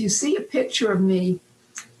if you see a picture of me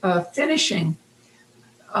finishing,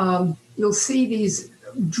 you'll see these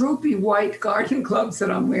droopy white garden gloves that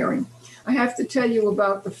I'm wearing. I have to tell you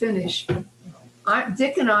about the finish.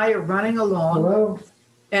 Dick and I are running along. Hello?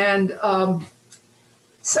 And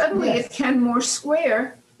suddenly at Kenmore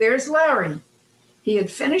Square, there's Larry. He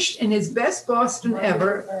had finished in his best Boston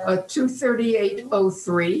ever, a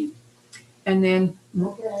 2:38:03, and then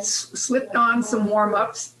slipped on some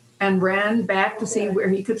warm-ups and ran back to see where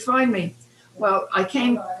he could find me. Well, I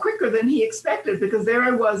came quicker than he expected because there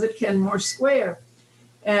I was at Kenmore Square.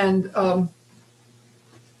 And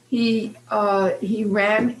he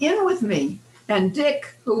ran in with me. And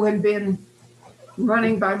Dick, who had been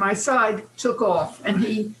running by my side, took off. And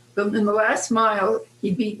in the last mile,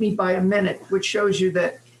 he beat me by a minute, which shows you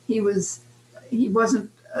that he was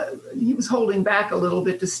holding back a little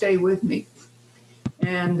bit to stay with me.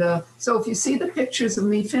 And so if you see the pictures of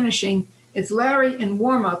me finishing, it's Larry in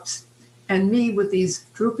warm-ups and me with these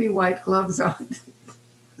droopy white gloves on.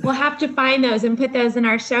 We'll have to find those and put those in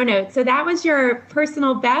our show notes. So that was your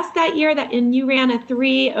personal best that year, and you ran a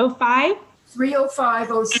 3:05?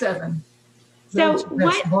 3:05:07. So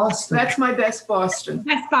That's Boston. That's my best Boston.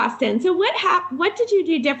 Best Boston. So what did you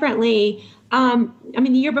do differently? The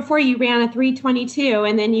year before you ran a 3:22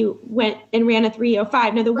 and then you went and ran a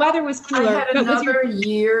 3:05. Now the weather was cooler. I had another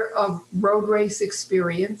year of road race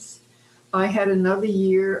experience. I had another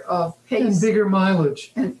year of pace. And bigger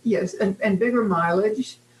mileage. And yes, and bigger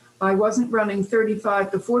mileage. I wasn't running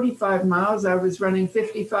 35 to 45 miles. I was running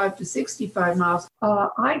 55 to 65 miles.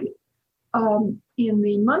 In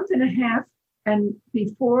the month and a half and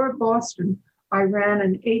before Boston, I ran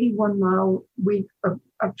an 81-mile week of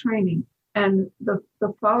training. And the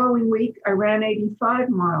following week, I ran 85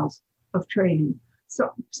 miles of training.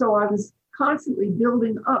 So I was constantly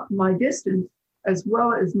building up my distance as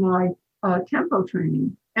well as my tempo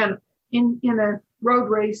training. And in a road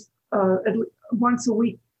race once a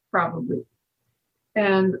week, probably.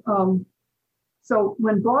 And so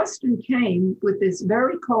when Boston came with this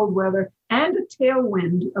very cold weather and a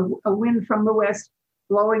tailwind, a wind from the west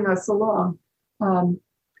blowing us along,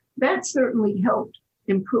 that certainly helped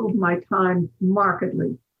improve my time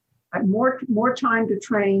markedly. I had more time to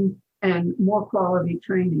train and more quality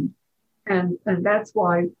training. And that's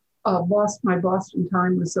why my Boston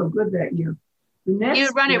time was so good that year. The next You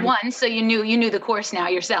run it once, so you knew the course now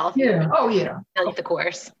yourself. Yeah. Oh, yeah. The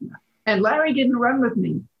course. And Larry didn't run with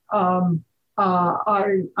me. I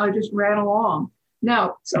just ran along.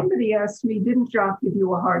 Now, somebody asked me, didn't Jock give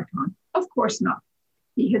you a hard time? Of course not.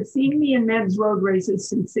 He had seen me in men's road races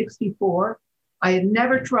since '64. I had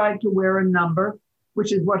never tried to wear a number,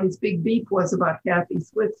 which is what his big beef was about Kathy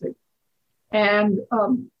Switzer. And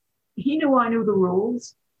he knew I knew the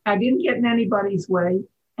rules. I didn't get in anybody's way.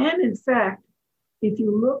 And in fact, if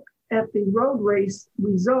you look at the road race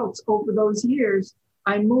results over those years,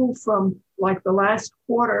 I moved from like the last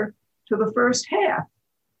quarter to the first half.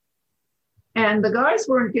 And the guys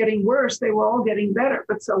weren't getting worse. They were all getting better,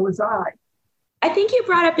 but so was I. I think you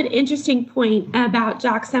brought up an interesting point about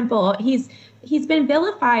Jock Semple. He's been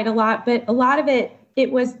vilified a lot, but a lot of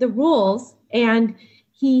it was the rules, and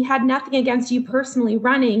he had nothing against you personally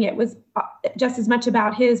running. It was just as much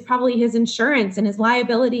about probably his insurance and his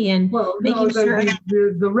liability and sure.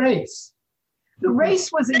 The race. The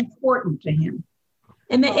race was important to him.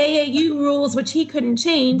 And the AAU rules, which he couldn't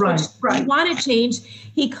change, which he wanted to change,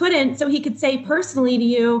 he couldn't. So he could say personally to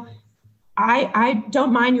you, I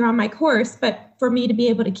don't mind you're on my course, but for me to be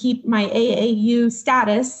able to keep my AAU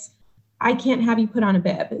status, I can't have you put on a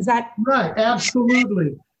bib. Is that right?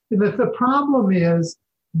 Absolutely. The problem is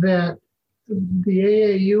that the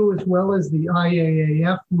AAU as well as the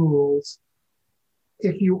IAAF rules,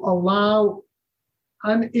 if you allow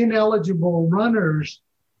ineligible runners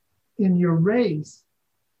in your race,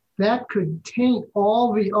 that could taint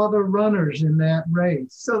all the other runners in that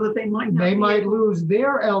race. So that they might lose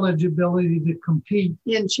their eligibility to compete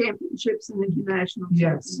in championships and international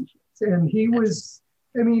championships. And he was,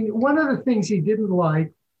 one of the things he didn't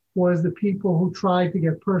like was the people who tried to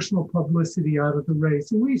get personal publicity out of the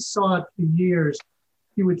race. And we saw it for years.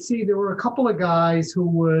 You would see there were a couple of guys who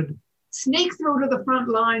would sneak through to the front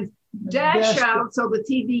lines, dash out so the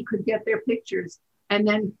TV could get their pictures, and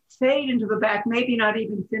then fade into the back, maybe not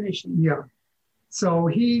even finishing. Yeah. So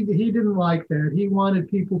he didn't like that. He wanted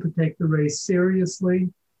people to take the race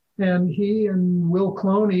seriously. And he and Will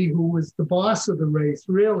Cloney, who was the boss of the race,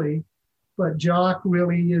 really, but Jock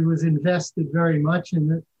really was invested very much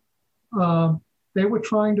in it. They were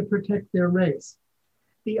trying to protect their race.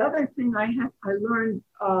 The other thing I learned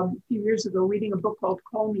a few years ago, reading a book called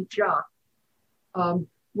Call Me Jock,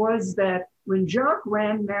 was that when Jock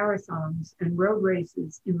ran marathons and road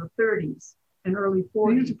races in the 30s and early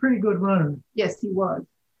 40s. He was a pretty good runner. Yes, he was.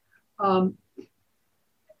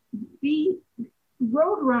 The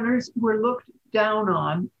road runners were looked down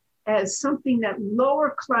on as something that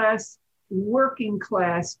lower class, working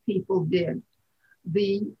class people did.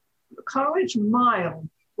 The college mile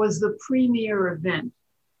was the premier event.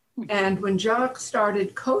 And when Jock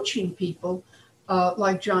started coaching people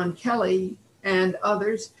like John Kelly and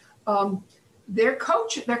others, their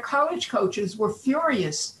college coaches were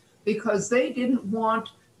furious because they didn't want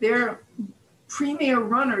their premier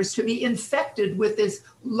runners to be infected with this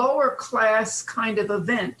lower class kind of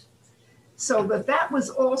event. So that was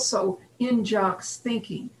also in Jock's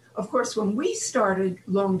thinking. Of course, when we started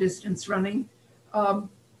long distance running,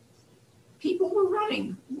 people were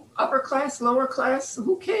running, upper class, lower class,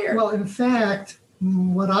 who cared? Well, in fact,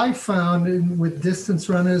 what I found with distance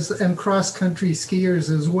runners and cross-country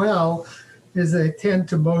skiers as well is they tend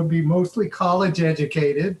to be mostly college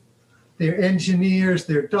educated. They're engineers,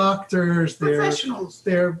 they're doctors, professionals.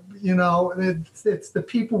 It's the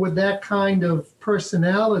people with that kind of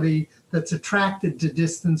personality that's attracted to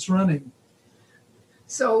distance running.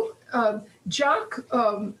 So Jock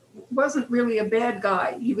wasn't really a bad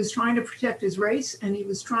guy. He was trying to protect his race, and he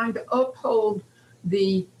was trying to uphold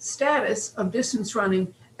the status of distance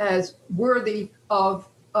running as worthy of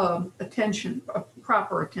attention, of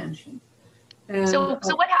proper attention. And, so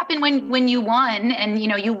what happened when you won, and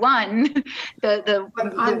you won the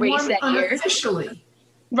race that year? Unofficially.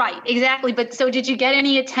 Right, exactly. But so did you get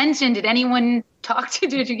any attention? Did anyone talk to you?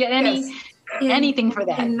 Did you get anything for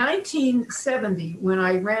that? In 1970, when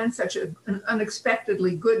I ran such an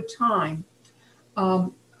unexpectedly good time,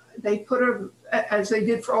 they put as they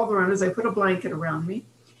did for all the runners, they put a blanket around me.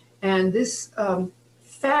 And this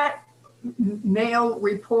fat male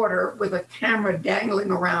reporter with a camera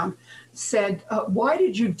dangling around said, "Why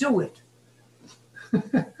did you do it?"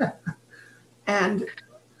 And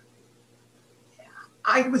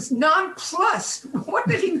I was nonplussed. What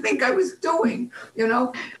did he think I was doing?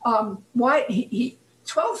 Why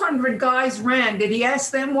 1,200 guys ran. Did he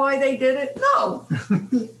ask them why they did it? No.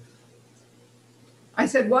 I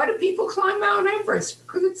said, why do people climb Mount Everest?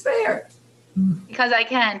 Because it's there. Because I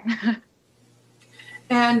can.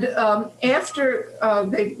 And after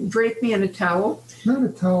they draped me in a towel. Not a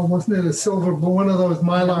towel, wasn't it a silver, but one of those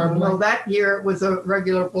Mylar Well, blankets? that year it was a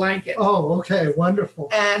regular blanket. Oh, okay, wonderful.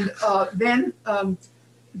 And then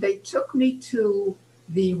they took me to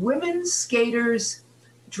the women's skaters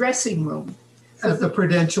dressing room. At the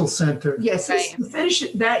Prudential Center. Yes, Right. the finish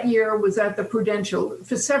that year was at the Prudential.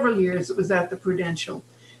 For several years, it was at the Prudential.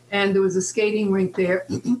 And there was a skating rink there.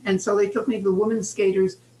 And so they took me to the women's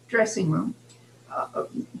skaters dressing room.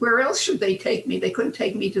 Where else should they take me? They couldn't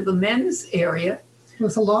take me to the men's area. It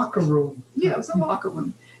was a locker room. Yeah, it was a locker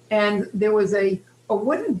room. And there was a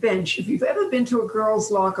wooden bench. If you've ever been to a girl's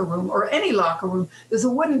locker room or any locker room, there's a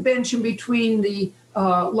wooden bench in between the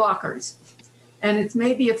lockers. And it's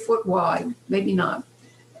maybe a foot wide, maybe not.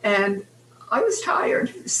 And I was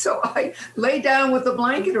tired, so I lay down with a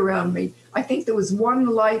blanket around me. I think there was one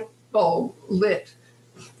light bulb lit.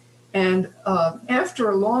 And after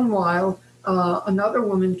a long while, another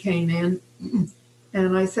woman came in,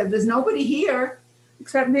 and I said, there's nobody here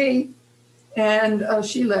except me. And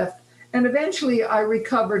she left. And eventually I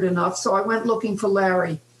recovered enough, so I went looking for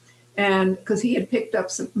Larry, and because he had picked up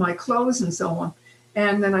my clothes and so on.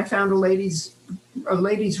 And then I found a ladies'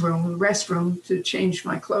 room, restroom to change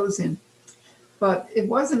my clothes in. But it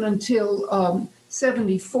wasn't until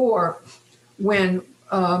 74 when,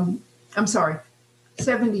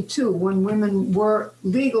 72, when women were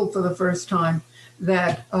legal for the first time,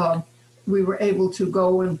 that we were able to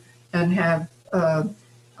go and have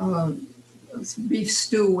beef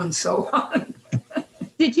stew and so on.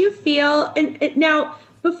 Did you feel, and now,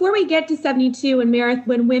 before we get to 72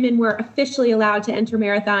 when women were officially allowed to enter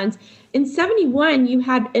marathons, in 71, you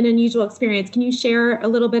had an unusual experience. Can you share a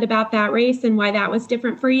little bit about that race and why that was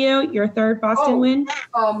different for you, your third Boston win?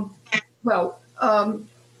 All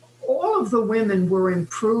of the women were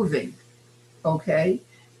improving, okay?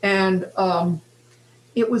 And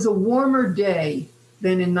it was a warmer day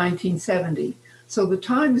than in 1970. So the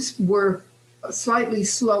times were slightly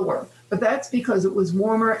slower, but that's because it was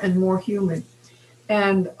warmer and more humid.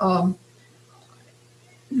 And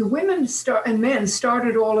the women and men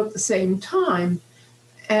started all at the same time,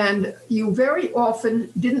 and you very often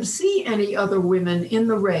didn't see any other women in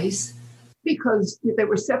the race because they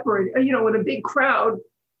were separated. You know, in a big crowd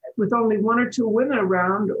with only one or two women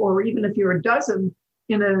around, or even if you're a dozen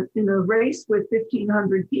in a race with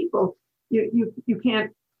 1,500 people, you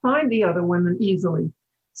can't find the other women easily.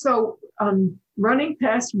 So running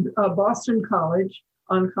past Boston College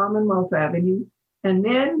on Commonwealth Avenue, and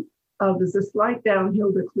then there's a slight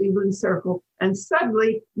downhill to Cleveland Circle, and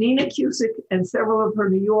suddenly Nina Cusick and several of her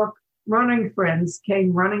New York running friends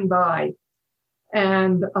came running by.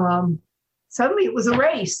 And suddenly it was a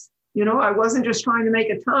race. You know, I wasn't just trying to make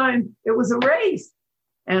a time, it was a race.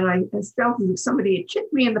 And I felt as if somebody had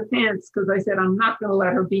kicked me in the pants because I said, I'm not going to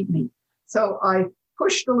let her beat me. So I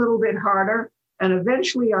pushed a little bit harder, and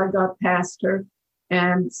eventually I got past her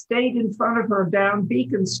and stayed in front of her down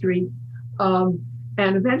Beacon Street,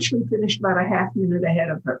 and eventually finished about a half minute ahead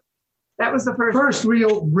of her. That was the first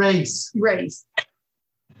real race.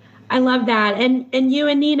 I love that. And you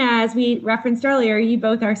and Nina, as we referenced earlier, you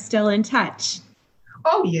both are still in touch.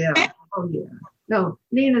 Oh yeah. No,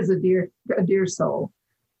 Nina's a dear soul.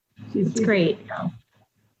 It's great.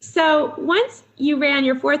 So once you ran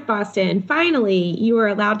your fourth Boston, finally you were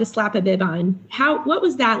allowed to slap a bib on. What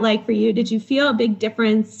was that like for you? Did you feel a big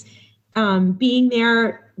difference being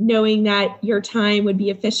there, knowing that your time would be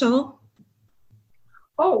official?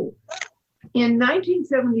 Oh, in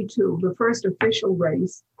 1972, the first official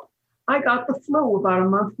race, I got the flu about a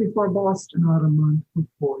month before Boston. Not a month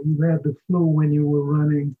before. You had the flu when you were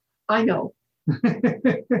running. I know.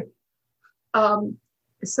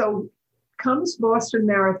 So comes Boston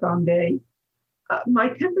Marathon Day. My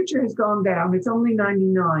temperature has gone down. It's only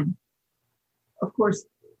 99. Of course,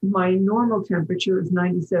 my normal temperature is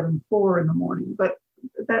 97.4 in the morning, but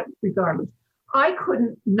that regardless, I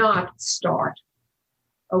couldn't not start.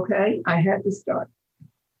 Okay, I had to start.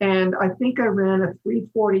 And I think I ran a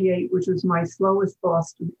 3:48, which was my slowest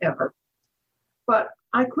Boston ever. But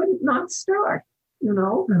I couldn't not start, you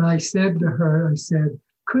know. And I said to her,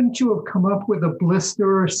 couldn't you have come up with a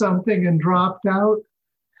blister or something and dropped out?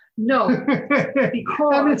 No,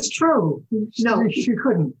 because... And it's true. No, she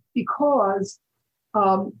couldn't. Because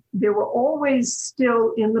there were always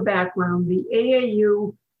still in the background the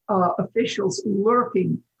AAU officials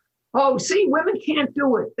lurking. Oh, see, women can't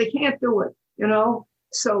do it. They can't do it, you know.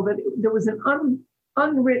 So that there was an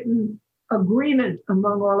unwritten agreement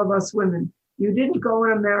among all of us women. You didn't go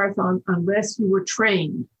in a marathon unless you were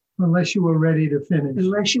trained. Unless you were ready to finish.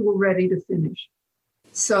 unless you were ready to finish.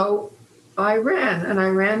 So I ran, and I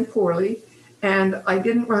ran poorly, and I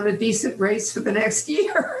didn't run a decent race for the next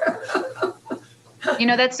year. You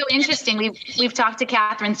know, that's so interesting. We've talked to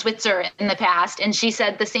Catherine Switzer in the past, and she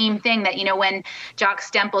said the same thing, that, you know, when Jock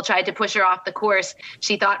Stempel tried to push her off the course,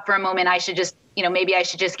 she thought for a moment, I should just, you know, maybe I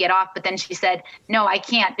should just get off. But then she said, no, I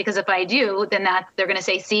can't, because if I do, then they're going to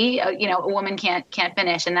say, see, you know, a woman can't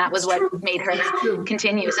finish. And that was what made her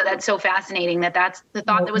continue. So that's so fascinating that's the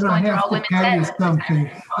thought that was going through all women's heads.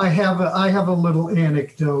 I have a little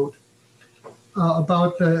anecdote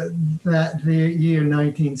about the year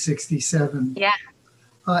 1967. Yeah.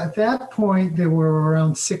 At that point, there were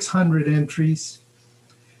around 600 entries,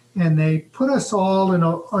 and they put us all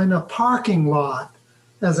in a parking lot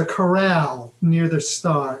as a corral near the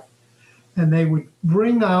start. And they would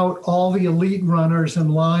bring out all the elite runners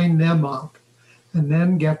and line them up, and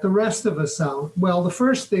then get the rest of us out. Well, the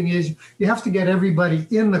first thing is you have to get everybody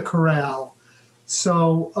in the corral.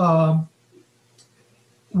 So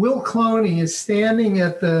Will Cloney is standing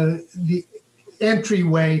at the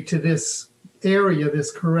entryway to this area,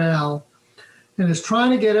 this corral, and is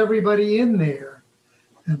trying to get everybody in there.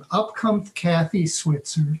 And up comes Kathy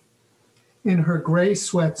Switzer in her gray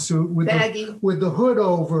sweatsuit with the hood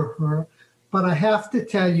over her. But I have to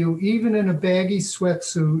tell you, even in a baggy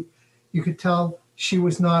sweatsuit, you could tell she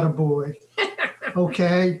was not a boy.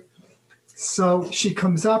 Okay? So she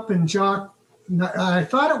comes up, and Jock, I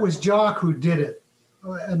thought it was Jock who did it,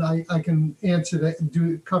 and I can answer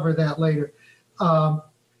that, cover that later.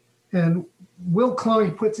 And Will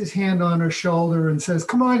Cloney puts his hand on her shoulder and says,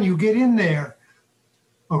 come on, you get in there.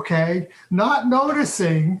 Okay? Not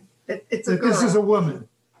noticing that this is a woman.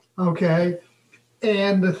 Okay?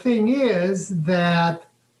 And the thing is that,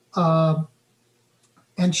 and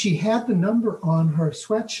she had the number on her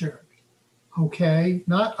sweatshirt. Okay?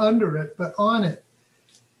 Not under it, but on it.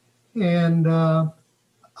 And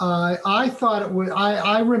I thought it was,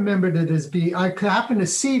 I remembered it as being, I happened to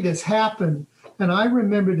see this happen, and I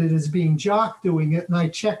remembered it as being Jock doing it. And I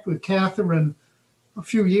checked with Catherine a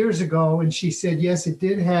few years ago, and she said, yes, it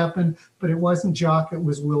did happen, but it wasn't Jock, it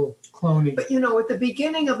was Will Cloney. But, you know, at the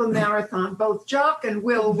beginning of a marathon, both Jock and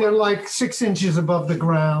Will, they're like 6 inches above the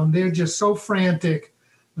ground. They're just so frantic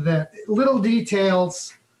that little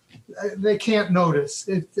details they can't notice.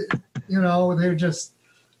 You know, they're just.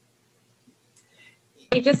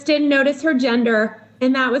 They just didn't notice her gender,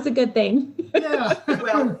 and that was a good thing. Yeah.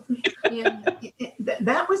 Well,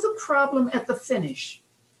 that was a problem at the finish,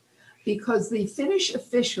 because the Finnish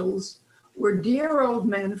officials were dear old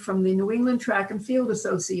men from the New England Track and Field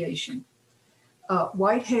Association,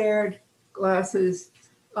 white-haired, glasses,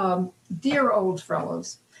 dear old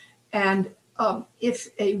fellows. And if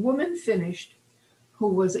a woman finished, who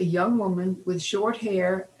was a young woman with short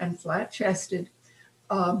hair and flat-chested,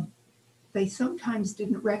 they sometimes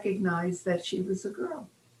didn't recognize that she was a girl.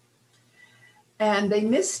 And they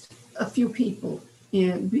missed a few people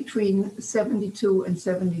in between 72 and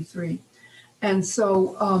 73. And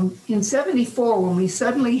so in 74, when we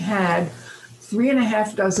suddenly had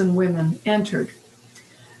 3.5 women entered,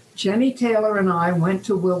 Jenny Taylor and I went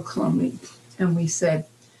to Will Cloney, and we said,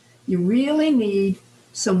 you really need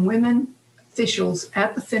some women officials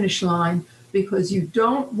at the finish line, because you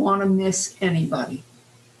don't want to miss anybody.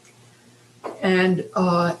 And,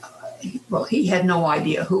 well, he had no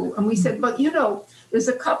idea who. And we said, but, you know, there's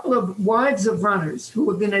a couple of wives of runners who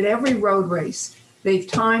have been at every road race. They've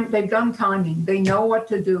done timing. They know what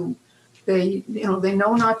to do. They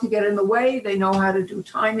know not to get in the way. They know how to do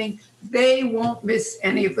timing. They won't miss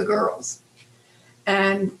any of the girls.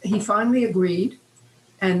 And he finally agreed.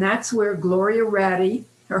 And that's where Gloria Ratty,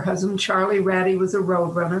 her husband Charlie Ratty, was a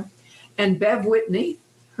road runner, and Bev Whitney,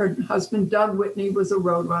 her husband Doug Whitney, was a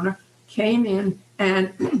road runner, came in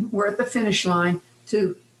and were at the finish line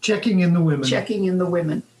to checking in the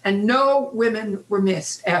women. And no women were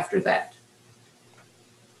missed after that.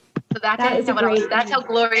 So that's how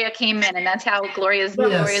Gloria came in, and that's how Gloria's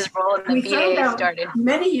role in the BA started.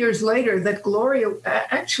 Many years later that Gloria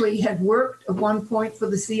actually had worked at one point for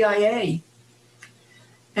the CIA.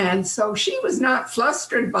 And so she was not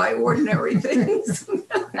flustered by ordinary things.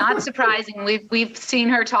 Not surprising. We've seen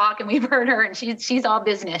her talk and we've heard her, and she's all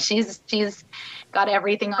business. She's got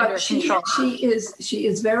everything under control. She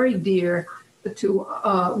is very dear to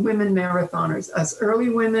women marathoners, us early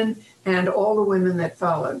women and all the women that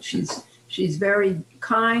followed. She's very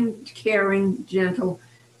kind, caring, gentle,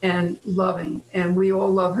 and loving, and we all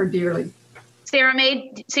love her dearly. Sarah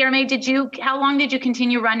Mae, how long did you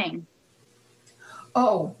continue running?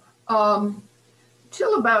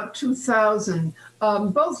 till about 2000,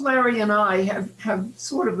 both Larry and I have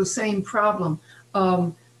sort of the same problem,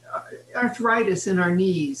 arthritis in our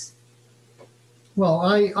knees. Well,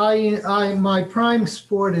 my prime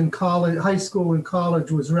sport in college, high school and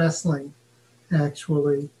college was wrestling,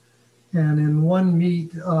 actually. And in one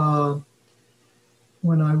meet,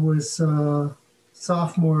 when I was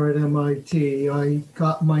sophomore at MIT, I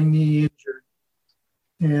got my knee injured.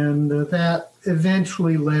 And that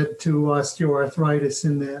eventually led to osteoarthritis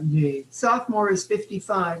in that knee. Sophomore is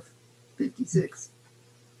 55, 56.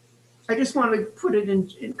 I just want to put it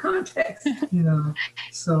in context. Yeah.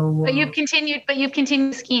 So. But you've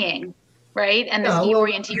continued skiing, right? And the Yeah, ski well, if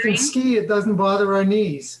you orienteering, ski, it doesn't bother our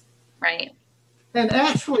knees. right? And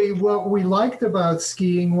actually, what we liked about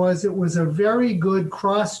skiing was it was a very good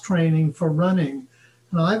cross training for running.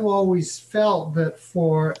 And I've always felt that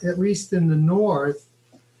for, at least in the North,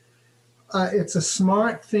 it's a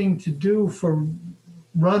smart thing to do for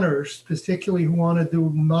runners, particularly who want to do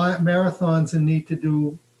marathons and need to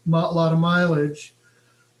do a lot of mileage,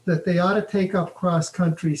 that they ought to take up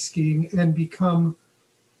cross-country skiing and become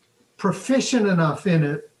proficient enough in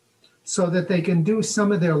it so that they can do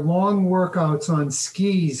some of their long workouts on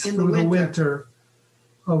skis through the winter,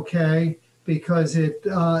 okay? Because it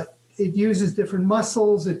uses different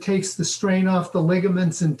muscles, it takes the strain off the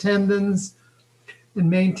ligaments and tendons, and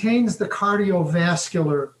maintains the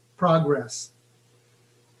cardiovascular progress.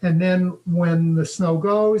 And then when the snow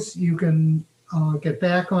goes, you can get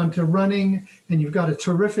back onto running, and you've got a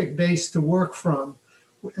terrific base to work from.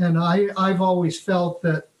 And I've always felt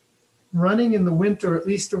that running in the winter, at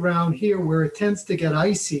least around here where it tends to get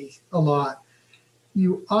icy a lot,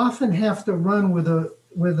 you often have to run with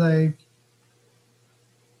a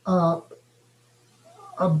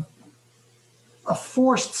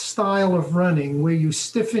forced style of running where you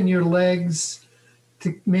stiffen your legs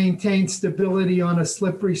to maintain stability on a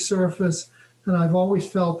slippery surface. And I've always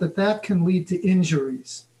felt that can lead to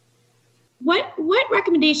injuries. What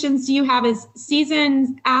recommendations do you have as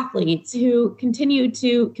seasoned athletes who continue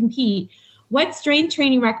to compete? What strength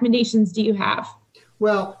training recommendations do you have?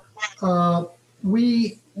 Well,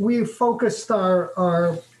 we focused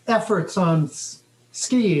our efforts on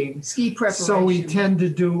skiing. Ski preparation. So we tend to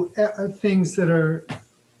do things that are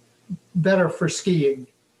better for skiing.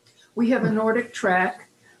 We have a Nordic track,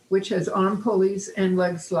 which has arm pulleys and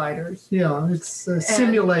leg sliders. Yeah, it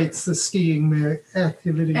simulates the skiing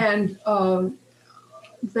activity. And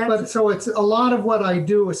but so it's a lot of what I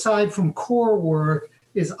do, aside from core work,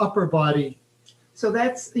 is upper body. So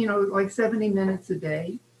that's, like 70 minutes a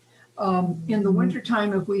day. In the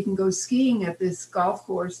wintertime, if we can go skiing at this golf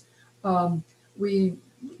course, we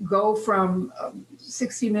go from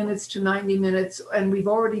 60 minutes to 90 minutes, and we've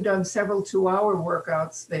already done several 2-hour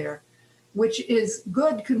workouts there, which is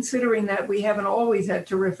good considering that we haven't always had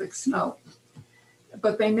terrific snow,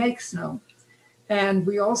 but they make snow. And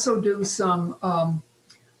we also do some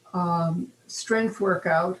strength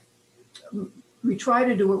workout. We try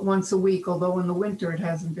to do it once a week, although in the winter it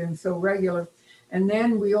hasn't been so regular. And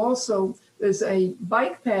then there's a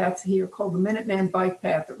bike path here called the Minuteman Bike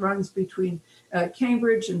Path that runs between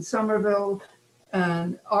Cambridge and Somerville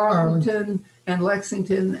and Arlington and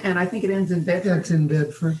Lexington, and I think it ends in Bedford. That's in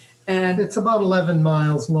Bedford. And it's about 11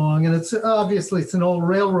 miles long, and it's an old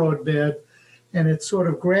railroad bed, and it's sort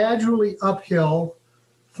of gradually uphill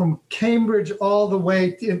from Cambridge all the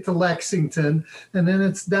way into Lexington, and then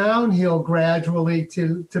it's downhill gradually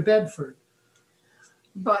to Bedford.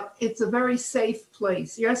 But it's a very safe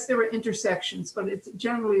place. Yes, there are intersections, but it's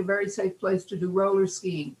generally a very safe place to do roller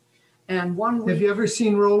skiing. And Have you ever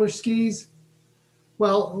seen roller skis?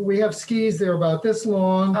 Well, we have skis, they're about this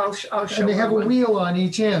long, I'll show and they have one. a wheel on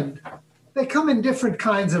each end. They come in different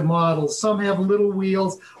kinds of models. Some have little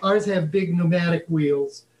wheels, ours have big pneumatic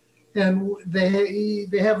wheels. And they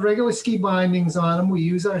have regular ski bindings on them. We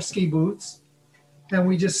use our ski boots, and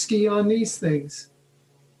we just ski on these things.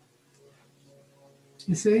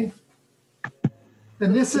 You see?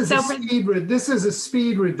 And this is a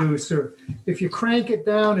speed reducer. If you crank it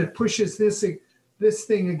down, it pushes this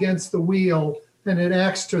thing against the wheel, and it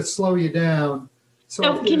acts to slow you down.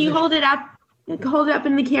 So can you hold it up? Hold it up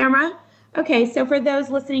in the camera. Okay, so for those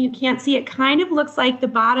listening who can't see, it kind of looks like the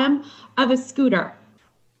bottom of a scooter.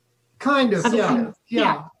 Kind of,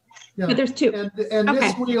 yeah. But there's two. And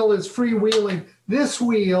this wheel is freewheeling. This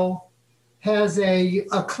wheel has a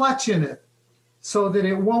clutch in it so that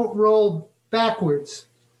it won't roll backwards.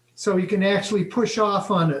 So you can actually push off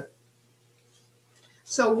on it.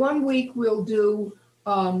 So 1 week we'll do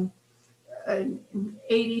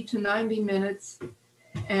 80 to 90 minutes.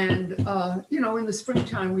 And, in the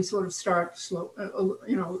springtime, we sort of start slow, a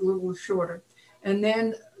little shorter. And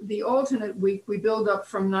then the alternate week, we build up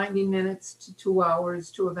from 90 minutes to 2 hours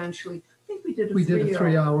to eventually, I think we did a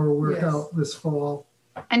 3-hour workout this fall.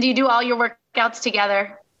 And do you do all your workouts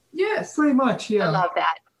together? Yes. Pretty much, yeah. I love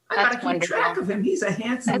that. I gotta That's keep wonderful. track of him. He's a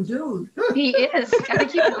handsome dude. He is. Gotta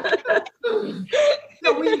keep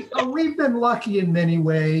So we've been lucky in many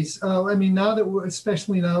ways. I mean,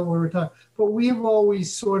 especially now that we're retired, but we've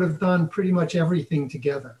always sort of done pretty much everything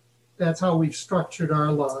together. That's how we've structured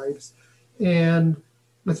our lives. And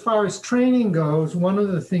as far as training goes, one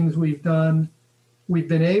of the things we've been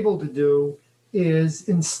able to do is,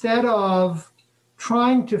 instead of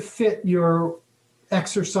trying to fit your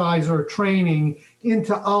exercise or training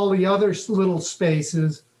into all the other little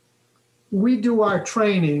spaces, we do our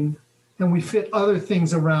training and we fit other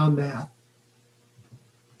things around that.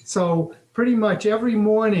 So pretty much every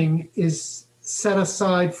morning is set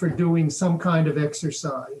aside for doing some kind of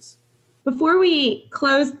exercise. Before we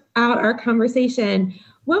close out our conversation,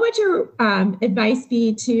 what would your advice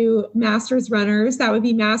be to masters runners? That would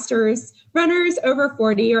be masters runners over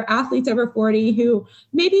 40 or athletes over 40 who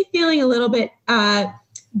may be feeling a little bit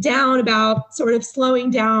down about sort of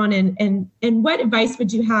slowing down, and what advice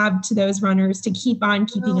would you have to those runners to keep on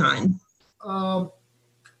keeping on?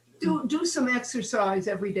 Do some exercise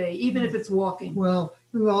every day, even if it's walking. Well,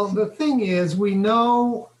 the thing is, we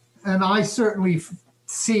know, and I certainly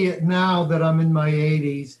see it now that I'm in my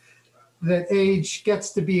 80s, that age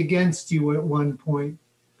gets to be against you at one point.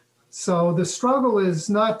 So the struggle is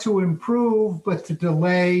not to improve, but to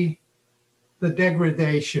delay the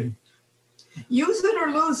degradation. Use it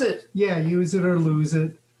or lose it. Yeah, use it or lose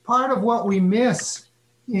it. Part of what we miss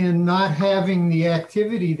in not having the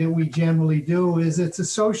activity that we generally do is it's a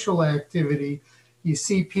social activity. You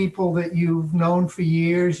see people that you've known for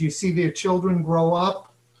years, you see their children grow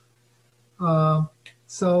up.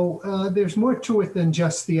 So there's more to it than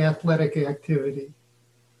just the athletic activity.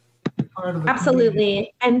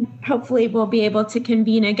 Absolutely. And hopefully we'll be able to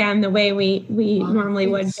convene again the way we normally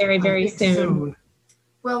would very, very soon.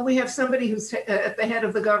 Well, we have somebody who's at the head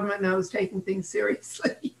of the government now who's taking things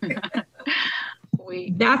seriously.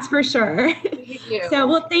 That's for sure. So,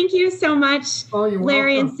 well, thank you so much,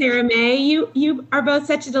 Larry and Sarah May. You are both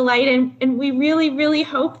such a delight, and we really, really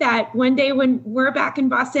hope that one day when we're back in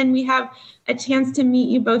Boston, we have a chance to meet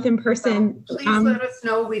you both in person. Please let us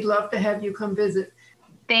know. We'd love to have you come visit.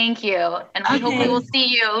 Thank you. And we hope we will see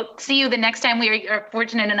you the next time we are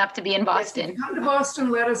fortunate enough to be in Boston. Yes, if you come to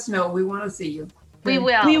Boston, let us know. We want to see you. We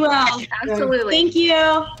will. We will. Absolutely. Thank you.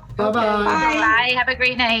 Bye-bye. Bye. Have a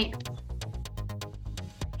great night.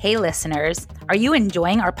 Hey, listeners, are you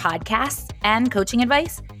enjoying our podcasts and coaching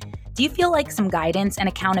advice? Do you feel like some guidance and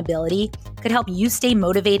accountability could help you stay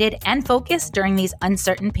motivated and focused during these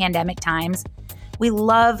uncertain pandemic times? We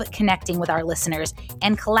love connecting with our listeners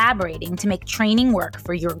and collaborating to make training work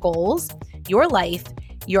for your goals, your life,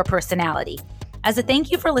 your personality. As a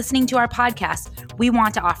thank you for listening to our podcast, we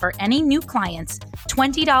want to offer any new clients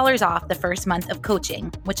 $20 off the first month of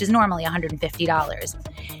coaching, which is normally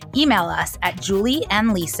 $150. Email us at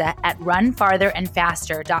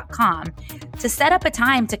julieandlisa@runfartherandfaster.com to set up a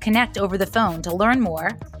time to connect over the phone to learn more,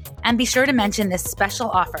 and be sure to mention this special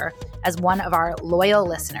offer as one of our loyal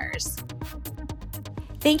listeners.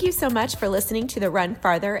 Thank you so much for listening to the Run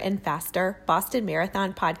Farther and Faster Boston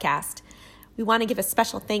Marathon podcast. We want to give a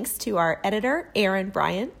special thanks to our editor, Aaron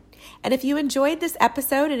Bryant. And if you enjoyed this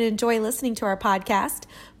episode and enjoy listening to our podcast,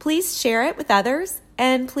 please share it with others,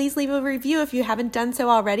 and please leave a review if you haven't done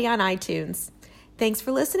so already on iTunes. Thanks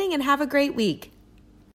for listening and have a great week.